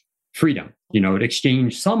for freedom, to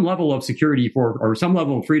exchange some level of security or some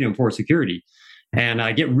level of freedom for security. And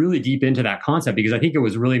I get really deep into that concept because I think it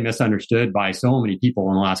was really misunderstood by so many people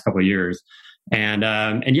in the last couple of years. And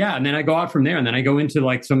then I go out from there, and then I go into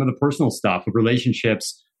like some of the personal stuff,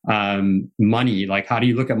 relationships, money. Like, how do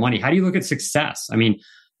you look at money? How do you look at success? I mean,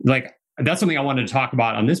 like, that's something I wanted to talk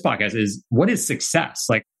about on this podcast, is what is success?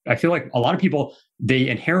 Like, I feel like a lot of people, they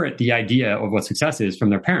inherit the idea of what success is from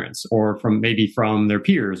their parents or from their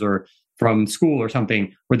peers or from school or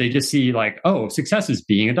something, where they just see like, oh, success is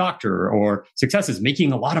being a doctor, or success is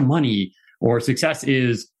making a lot of money, or success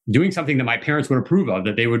is doing something that my parents would approve of,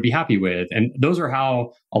 that they would be happy with. And those are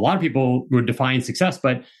how a lot of people would define success.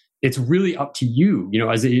 But it's really up to you,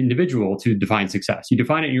 as an individual, to define success. You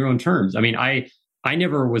define it in your own terms. I mean, I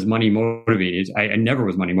never was money motivated. I never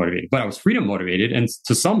was money motivated, but I was freedom motivated. And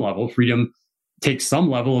to some level, freedom takes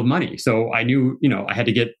some level of money. So I knew, I had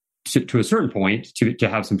to get to a certain point to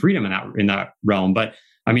have some freedom in that realm. But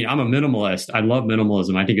I mean, I'm a minimalist. I love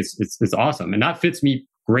minimalism. I think it's awesome, and that fits me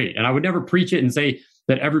great. And I would never preach it and say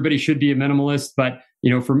that everybody should be a minimalist, but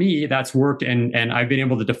for me, that's worked, and I've been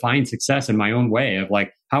able to define success in my own way of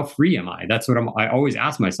like, how free am I? That's what I always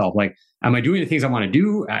ask myself, like, am I doing the things I want to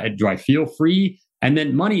do? Do I feel free? And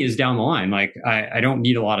then money is down the line. Like, I don't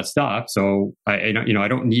need a lot of stuff, so I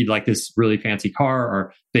don't need like this really fancy car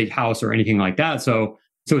or big house or anything like that. So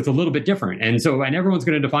it's a little bit different. And everyone's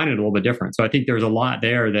going to define it a little bit different. So I think there's a lot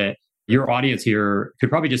there that your audience here could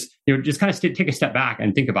probably just kind of take a step back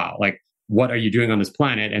and think about, like, what are you doing on this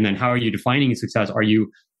planet? And then how are you defining success? Are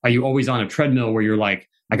you always on a treadmill where you're like,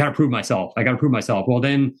 I got to prove myself. Well,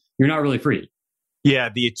 then you're not really free. Yeah.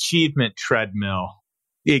 The achievement treadmill.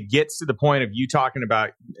 It gets to the point of you talking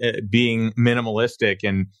about being minimalistic.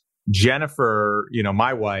 And Jennifer,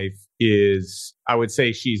 my wife, I would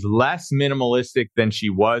say she's less minimalistic than she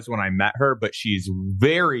was when I met her, but she's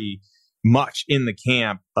very much in the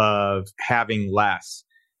camp of having less.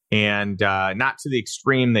 And not to the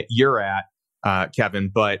extreme that you're at,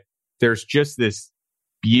 Kevin, but there's just this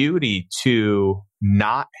beauty to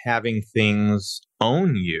not having things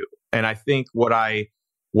own you. And I think what I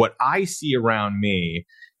see around me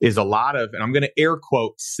is a lot of, and I'm going to air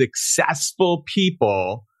quote, successful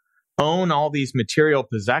people own all these material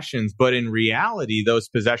possessions, but in reality, those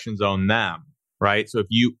possessions own them, right? So if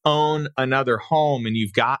you own another home and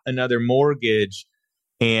you've got another mortgage,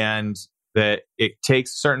 and that it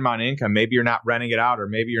takes a certain amount of income, maybe you're not renting it out, or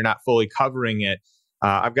maybe you're not fully covering it.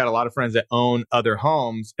 I've got a lot of friends that own other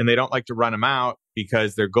homes, and they don't like to rent them out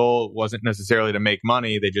because their goal wasn't necessarily to make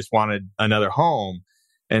money. They just wanted another home.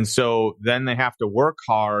 And so then they have to work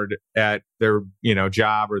hard at their,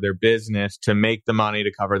 job or their business to make the money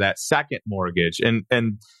to cover that second mortgage. And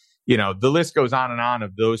the list goes on and on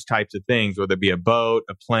of those types of things, whether it be a boat,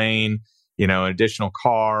 a plane, an additional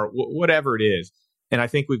car, whatever it is. And I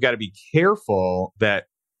think we've got to be careful that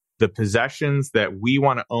the possessions that we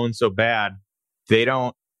want to own so bad, they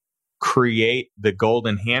don't create the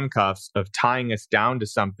golden handcuffs of tying us down to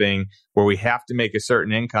something where we have to make a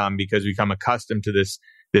certain income because we become accustomed to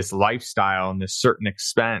this lifestyle and this certain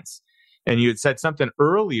expense. And you had said something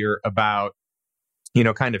earlier about,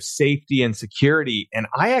 kind of safety and security. And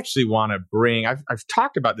I actually want to I've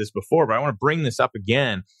talked about this before, but I want to bring this up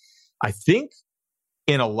again. I think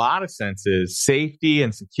in a lot of senses, safety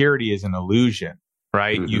and security is an illusion,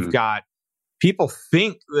 right? Mm-hmm. You've got people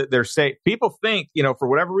think that they're safe. People think, for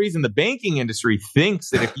whatever reason, the banking industry thinks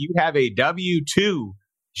that if you have a W-2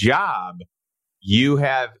 job, you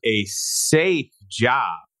have a safe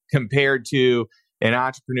job compared to an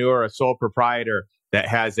entrepreneur, a sole proprietor that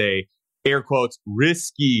has a, air quotes,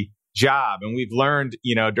 risky job. And we've learned,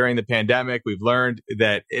 during the pandemic, we've learned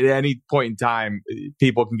that at any point in time,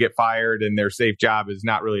 people can get fired and their safe job is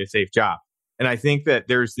not really a safe job. And I think that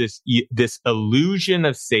there's this illusion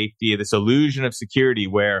of safety, this illusion of security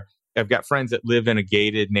where I've got friends that live in a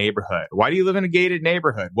gated neighborhood. Why do you live in a gated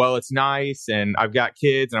neighborhood? Well, it's nice and I've got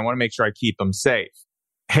kids and I want to make sure I keep them safe.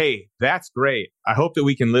 Hey, that's great. I hope that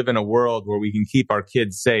we can live in a world where we can keep our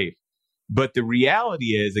kids safe. But the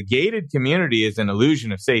reality is a gated community is an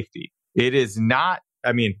illusion of safety. It is not,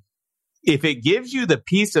 if it gives you the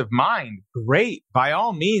peace of mind, great. By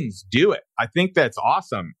all means, do it. I think that's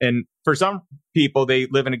awesome. And for some people, they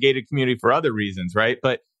live in a gated community for other reasons, right?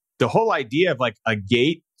 But the whole idea of like a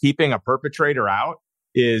gate keeping a perpetrator out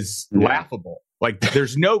is laughable. Like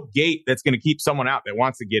there's no gate that's going to keep someone out that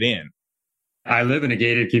wants to get in. I live in a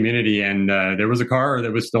gated community, and there was a car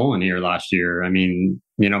that was stolen here last year.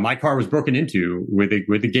 My car was broken into with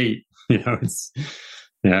the gate.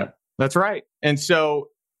 That's right. And so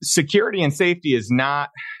security and safety is not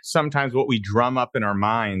sometimes what we drum up in our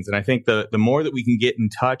minds. And I think the more that we can get in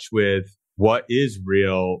touch with what is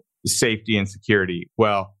real safety and security,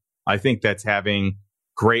 well, I think that's having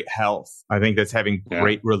great health. I think that's having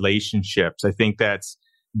great relationships. I think that's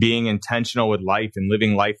being intentional with life and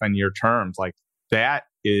living life on your terms. Like that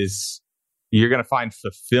is, you're going to find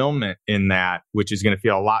fulfillment in that, which is going to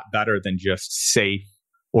feel a lot better than just safe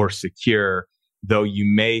or secure, though you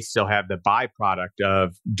may still have the byproduct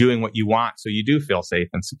of doing what you want. So you do feel safe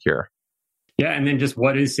and secure. Yeah. And then just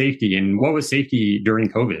what is safety and what was safety during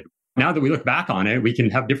COVID? Now that we look back on it, we can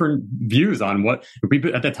have different views on what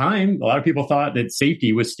at the time, a lot of people thought that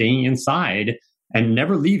safety was staying inside and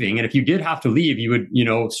never leaving. And if you did have to leave, you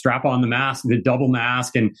would, strap on the mask, the double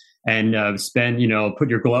mask and put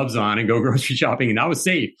your gloves on and go grocery shopping. And that was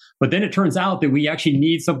safe. But then it turns out that we actually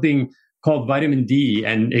need something called vitamin D,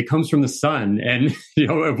 and it comes from the sun. And,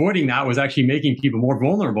 avoiding that was actually making people more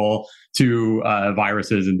vulnerable to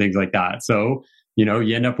viruses and things like that. So,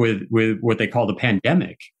 you end up with what they call the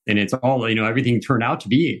pandemic. And it's all, a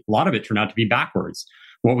lot of it turned out to be backwards.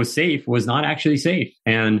 What was safe was not actually safe.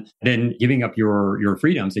 And then giving up your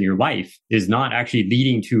freedoms and your life is not actually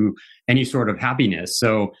leading to any sort of happiness.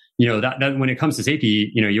 So, that when it comes to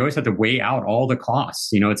safety, you always have to weigh out all the costs.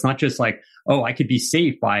 It's not just like, oh, I could be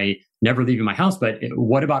safe by never leaving my house, but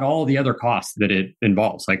what about all the other costs that it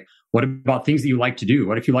involves? Like, what about things that you like to do?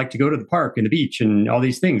 What if you like to go to the park and the beach and all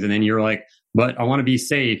these things? And then you're like, but I want to be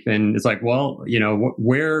safe. And it's like, well,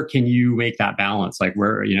 where can you make that balance? Like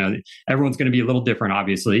where, everyone's going to be a little different,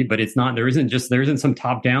 obviously, but there isn't some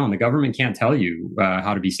top down. The government can't tell you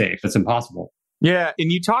how to be safe. It's impossible. Yeah.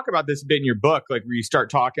 And you talk about this a bit in your book, like where you start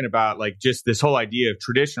talking about like just this whole idea of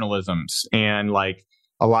traditionalisms and like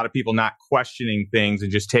a lot of people not questioning things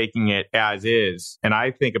and just taking it as is. And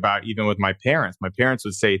I think about even with my parents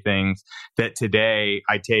would say things that today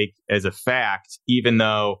I take as a fact, even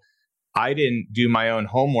though I didn't do my own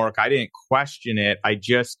homework. I didn't question it. I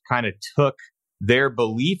just kind of took their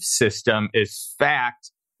belief system as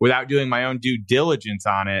fact without doing my own due diligence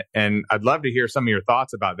on it. And I'd love to hear some of your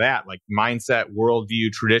thoughts about that, like mindset, worldview,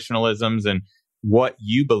 traditionalisms, and what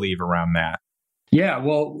you believe around that. Yeah,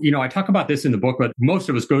 well, I talk about this in the book, but most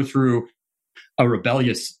of us go through a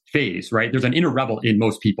rebellious phase, right? There's an inner rebel in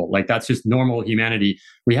most people. Like that's just normal humanity.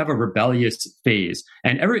 We have a rebellious phase,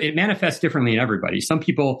 and it manifests differently in everybody. Some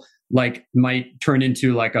people might turn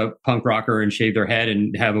into like a punk rocker and shave their head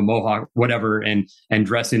and have a mohawk, whatever, and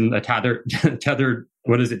dress in a tethered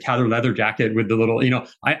leather jacket with the little,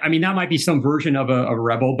 that might be some version of a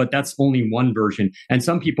rebel, but that's only one version. And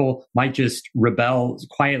some people might just rebel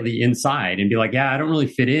quietly inside and be like, yeah, I don't really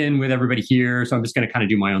fit in with everybody here, so I'm just going to kind of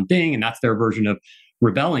do my own thing. And that's their version of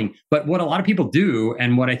rebelling. But what a lot of people do,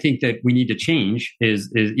 and what I think that we need to change is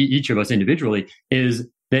each of us individually, is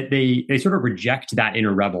that they sort of reject that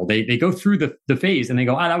inner rebel. They go through the phase and they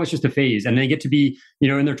go, that was just a phase. And they get to be,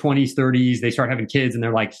 in their 20s, 30s, they start having kids and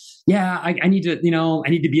they're like, yeah, I need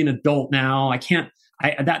to be an adult now. I can't,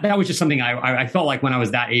 that was just something I felt like when I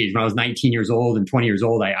was that age, when I was 19 years old and 20 years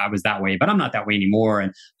old, I was that way, but I'm not that way anymore.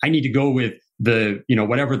 And I need to go with the,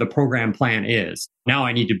 whatever the program plan is. Now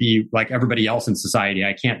I need to be like everybody else in society.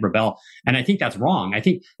 I can't rebel. And I think that's wrong. I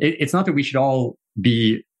think it's not that we should all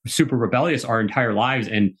be super rebellious our entire lives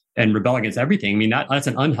and rebel against everything. I mean, that's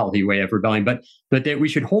an unhealthy way of rebelling, but that we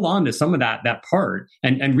should hold on to some of that part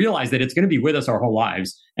and realize that it's going to be with us our whole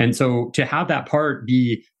lives. And so to have that part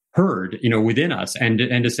be heard, within us and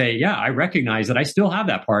to say, yeah, I recognize that I still have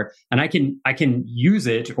that part and I can use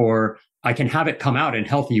it, or I can have it come out in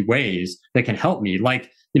healthy ways that can help me. Like,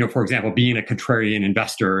 for example, being a contrarian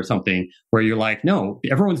investor or something where you're like, no,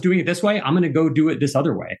 everyone's doing it this way. I'm going to go do it this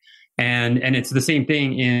other way. And it's the same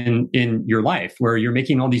thing in your life where you're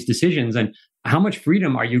making all these decisions, and how much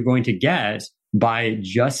freedom are you going to get by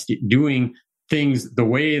just doing things the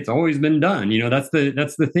way it's always been done? That's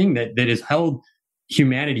the thing that has held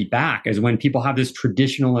humanity back, is when people have this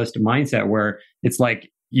traditionalist mindset where it's like,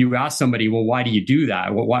 you ask somebody, well, why do you do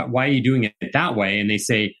that? Why are you doing it that way? And they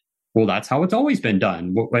say, well, that's how it's always been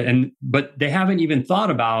done. But they haven't even thought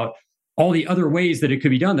about all the other ways that it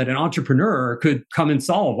could be done, that an entrepreneur could come and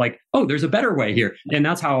solve, like, oh, there's a better way here. And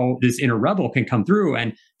that's how this inner rebel can come through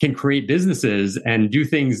and can create businesses and do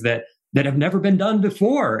things that have never been done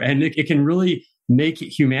before. And it can really make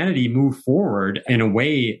humanity move forward in a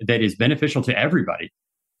way that is beneficial to everybody.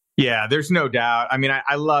 Yeah, there's no doubt. I mean,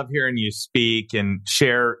 I love hearing you speak and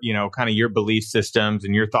share, kind of your belief systems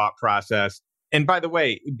and your thought process. And by the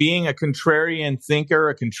way, being a contrarian thinker,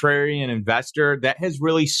 a contrarian investor, that has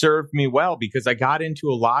really served me well, because I got into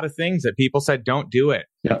a lot of things that people said, don't do it.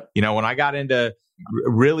 Yeah. When I got into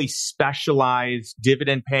really specialized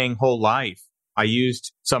dividend paying whole life, I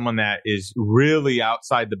used someone that is really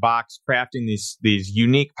outside the box, crafting these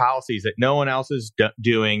unique policies that no one else is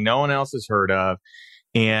doing, no one else has heard of.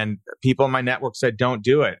 And people in my network said, don't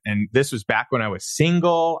do it. And this was back when I was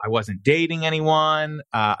single. I wasn't dating anyone.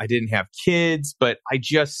 I didn't have kids, but I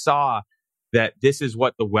just saw that this is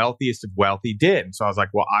what the wealthiest of wealthy did. And so I was like,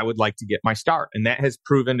 well, I would like to get my start. And that has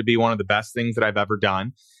proven to be one of the best things that I've ever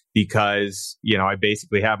done, because, I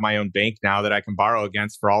basically have my own bank now that I can borrow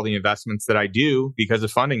against for all the investments that I do, because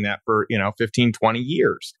of funding that for, 15, 20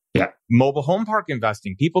 years. Yeah. Mobile home park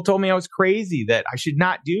investing. People told me I was crazy, that I should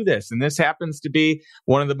not do this. And this happens to be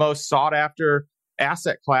one of the most sought after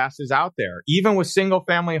asset classes out there, even with single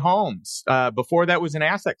family homes. Before that was an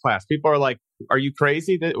asset class. People are like, are you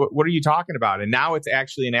crazy? What are you talking about? And now it's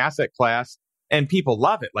actually an asset class, and people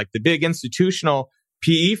love it. Like the big institutional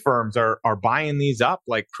PE firms are buying these up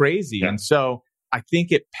like crazy. Yeah. And so I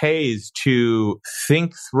think it pays to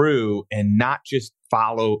think through and not just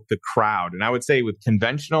follow the crowd. And I would say with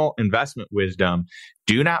conventional investment wisdom,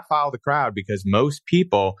 do not follow the crowd, because most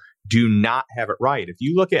people do not have it right. If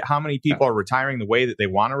you look at how many people are retiring the way that they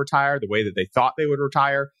want to retire, the way that they thought they would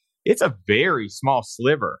retire, it's a very small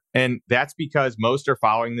sliver. And that's because most are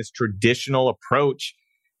following this traditional approach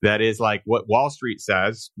that is like what Wall Street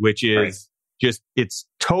says, which is just, it's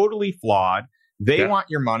totally flawed. They want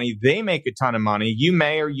your money. They make a ton of money. You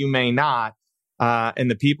may or you may not. And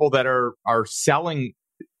the people that are selling,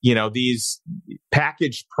 these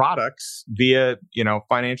packaged products via,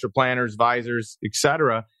 financial planners, advisors,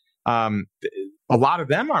 etc., a lot of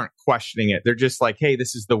them aren't questioning it. They're just like, hey,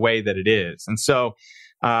 this is the way that it is. And so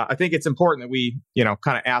I think it's important that we,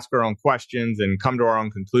 kind of ask our own questions and come to our own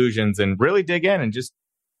conclusions and really dig in and just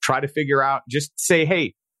try to figure out, just say,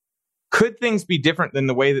 hey, could things be different than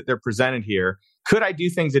the way that they're presented here? Could I do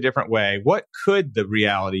things a different way? What could the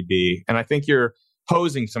reality be? And I think you're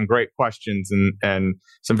posing some great questions and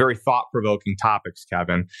some very thought-provoking topics,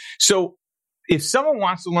 Kevin. So if someone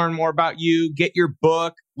wants to learn more about you, get your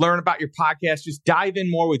book, learn about your podcast, just dive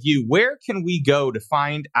in more with you, where can we go to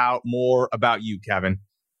find out more about you, Kevin?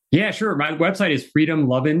 Yeah, sure. My website is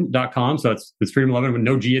freedomlovin.com. So it's freedomlovin with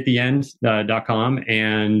no G at the end, .com.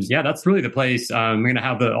 And yeah, that's really the place. I'm going to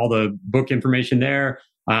have all the book information there.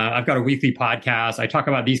 I've got a weekly podcast. I talk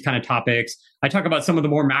about these kind of topics. I talk about some of the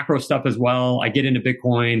more macro stuff as well. I get into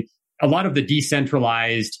Bitcoin, a lot of the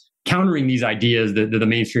decentralized, countering these ideas, the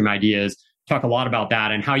mainstream ideas. Talk a lot about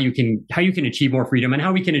that and how you can achieve more freedom and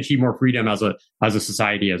how we can achieve more freedom as a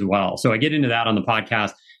society as well. So I get into that on the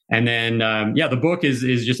podcast. And then, the book is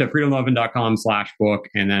just at freedomlovin.com/book.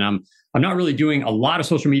 And then I'm not really doing a lot of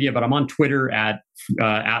social media, but I'm on Twitter at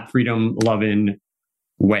Freedom Lovin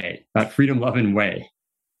Way, at Freedom Lovin Way.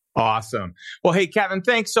 Awesome. Well, hey, Kevin,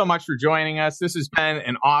 thanks so much for joining us. This has been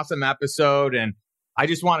an awesome episode. And I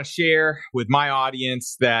just want to share with my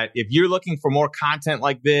audience that if you're looking for more content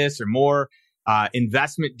like this or more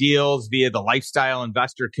investment deals via the lifestyle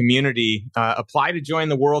investor community, apply to join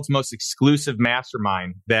the world's most exclusive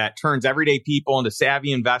mastermind that turns everyday people into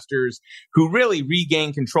savvy investors who really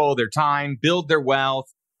regain control of their time, build their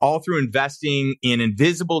wealth, all through investing in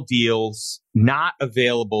invisible deals not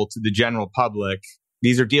available to the general public.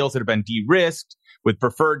 These are deals that have been de-risked with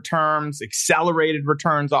preferred terms, accelerated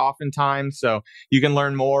returns oftentimes. So you can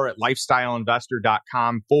learn more at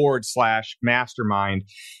lifestyleinvestor.com/mastermind.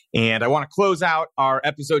 And I want to close out our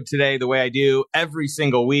episode today the way I do every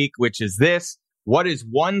single week, which is this. What is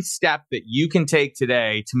one step that you can take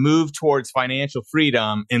today to move towards financial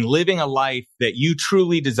freedom and living a life that you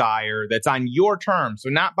truly desire, that's on your terms? So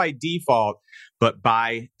not by default, but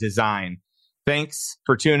by design. Thanks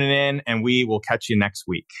for tuning in, and we will catch you next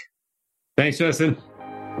week. Thanks, Justin.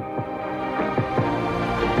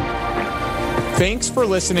 Thanks for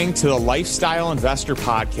listening to the Lifestyle Investor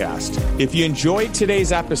Podcast. If you enjoyed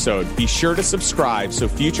today's episode, be sure to subscribe so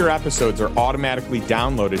future episodes are automatically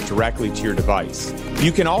downloaded directly to your device.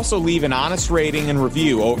 You can also leave an honest rating and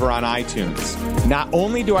review over on iTunes. Not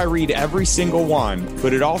only do I read every single one,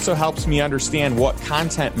 but it also helps me understand what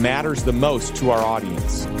content matters the most to our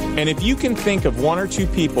audience. And if you can think of one or two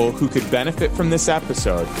people who could benefit from this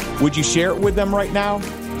episode, would you share it with them right now?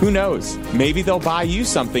 Who knows? Maybe they'll buy you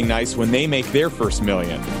something nice when they make their first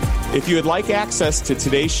million. If you would like access to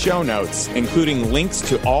today's show notes, including links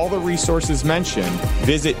to all the resources mentioned,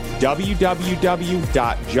 visit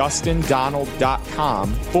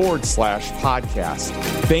www.justindonald.com/podcast.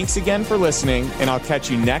 Thanks again for listening, and I'll catch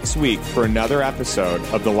you next week for another episode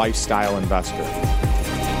of The Lifestyle Investor.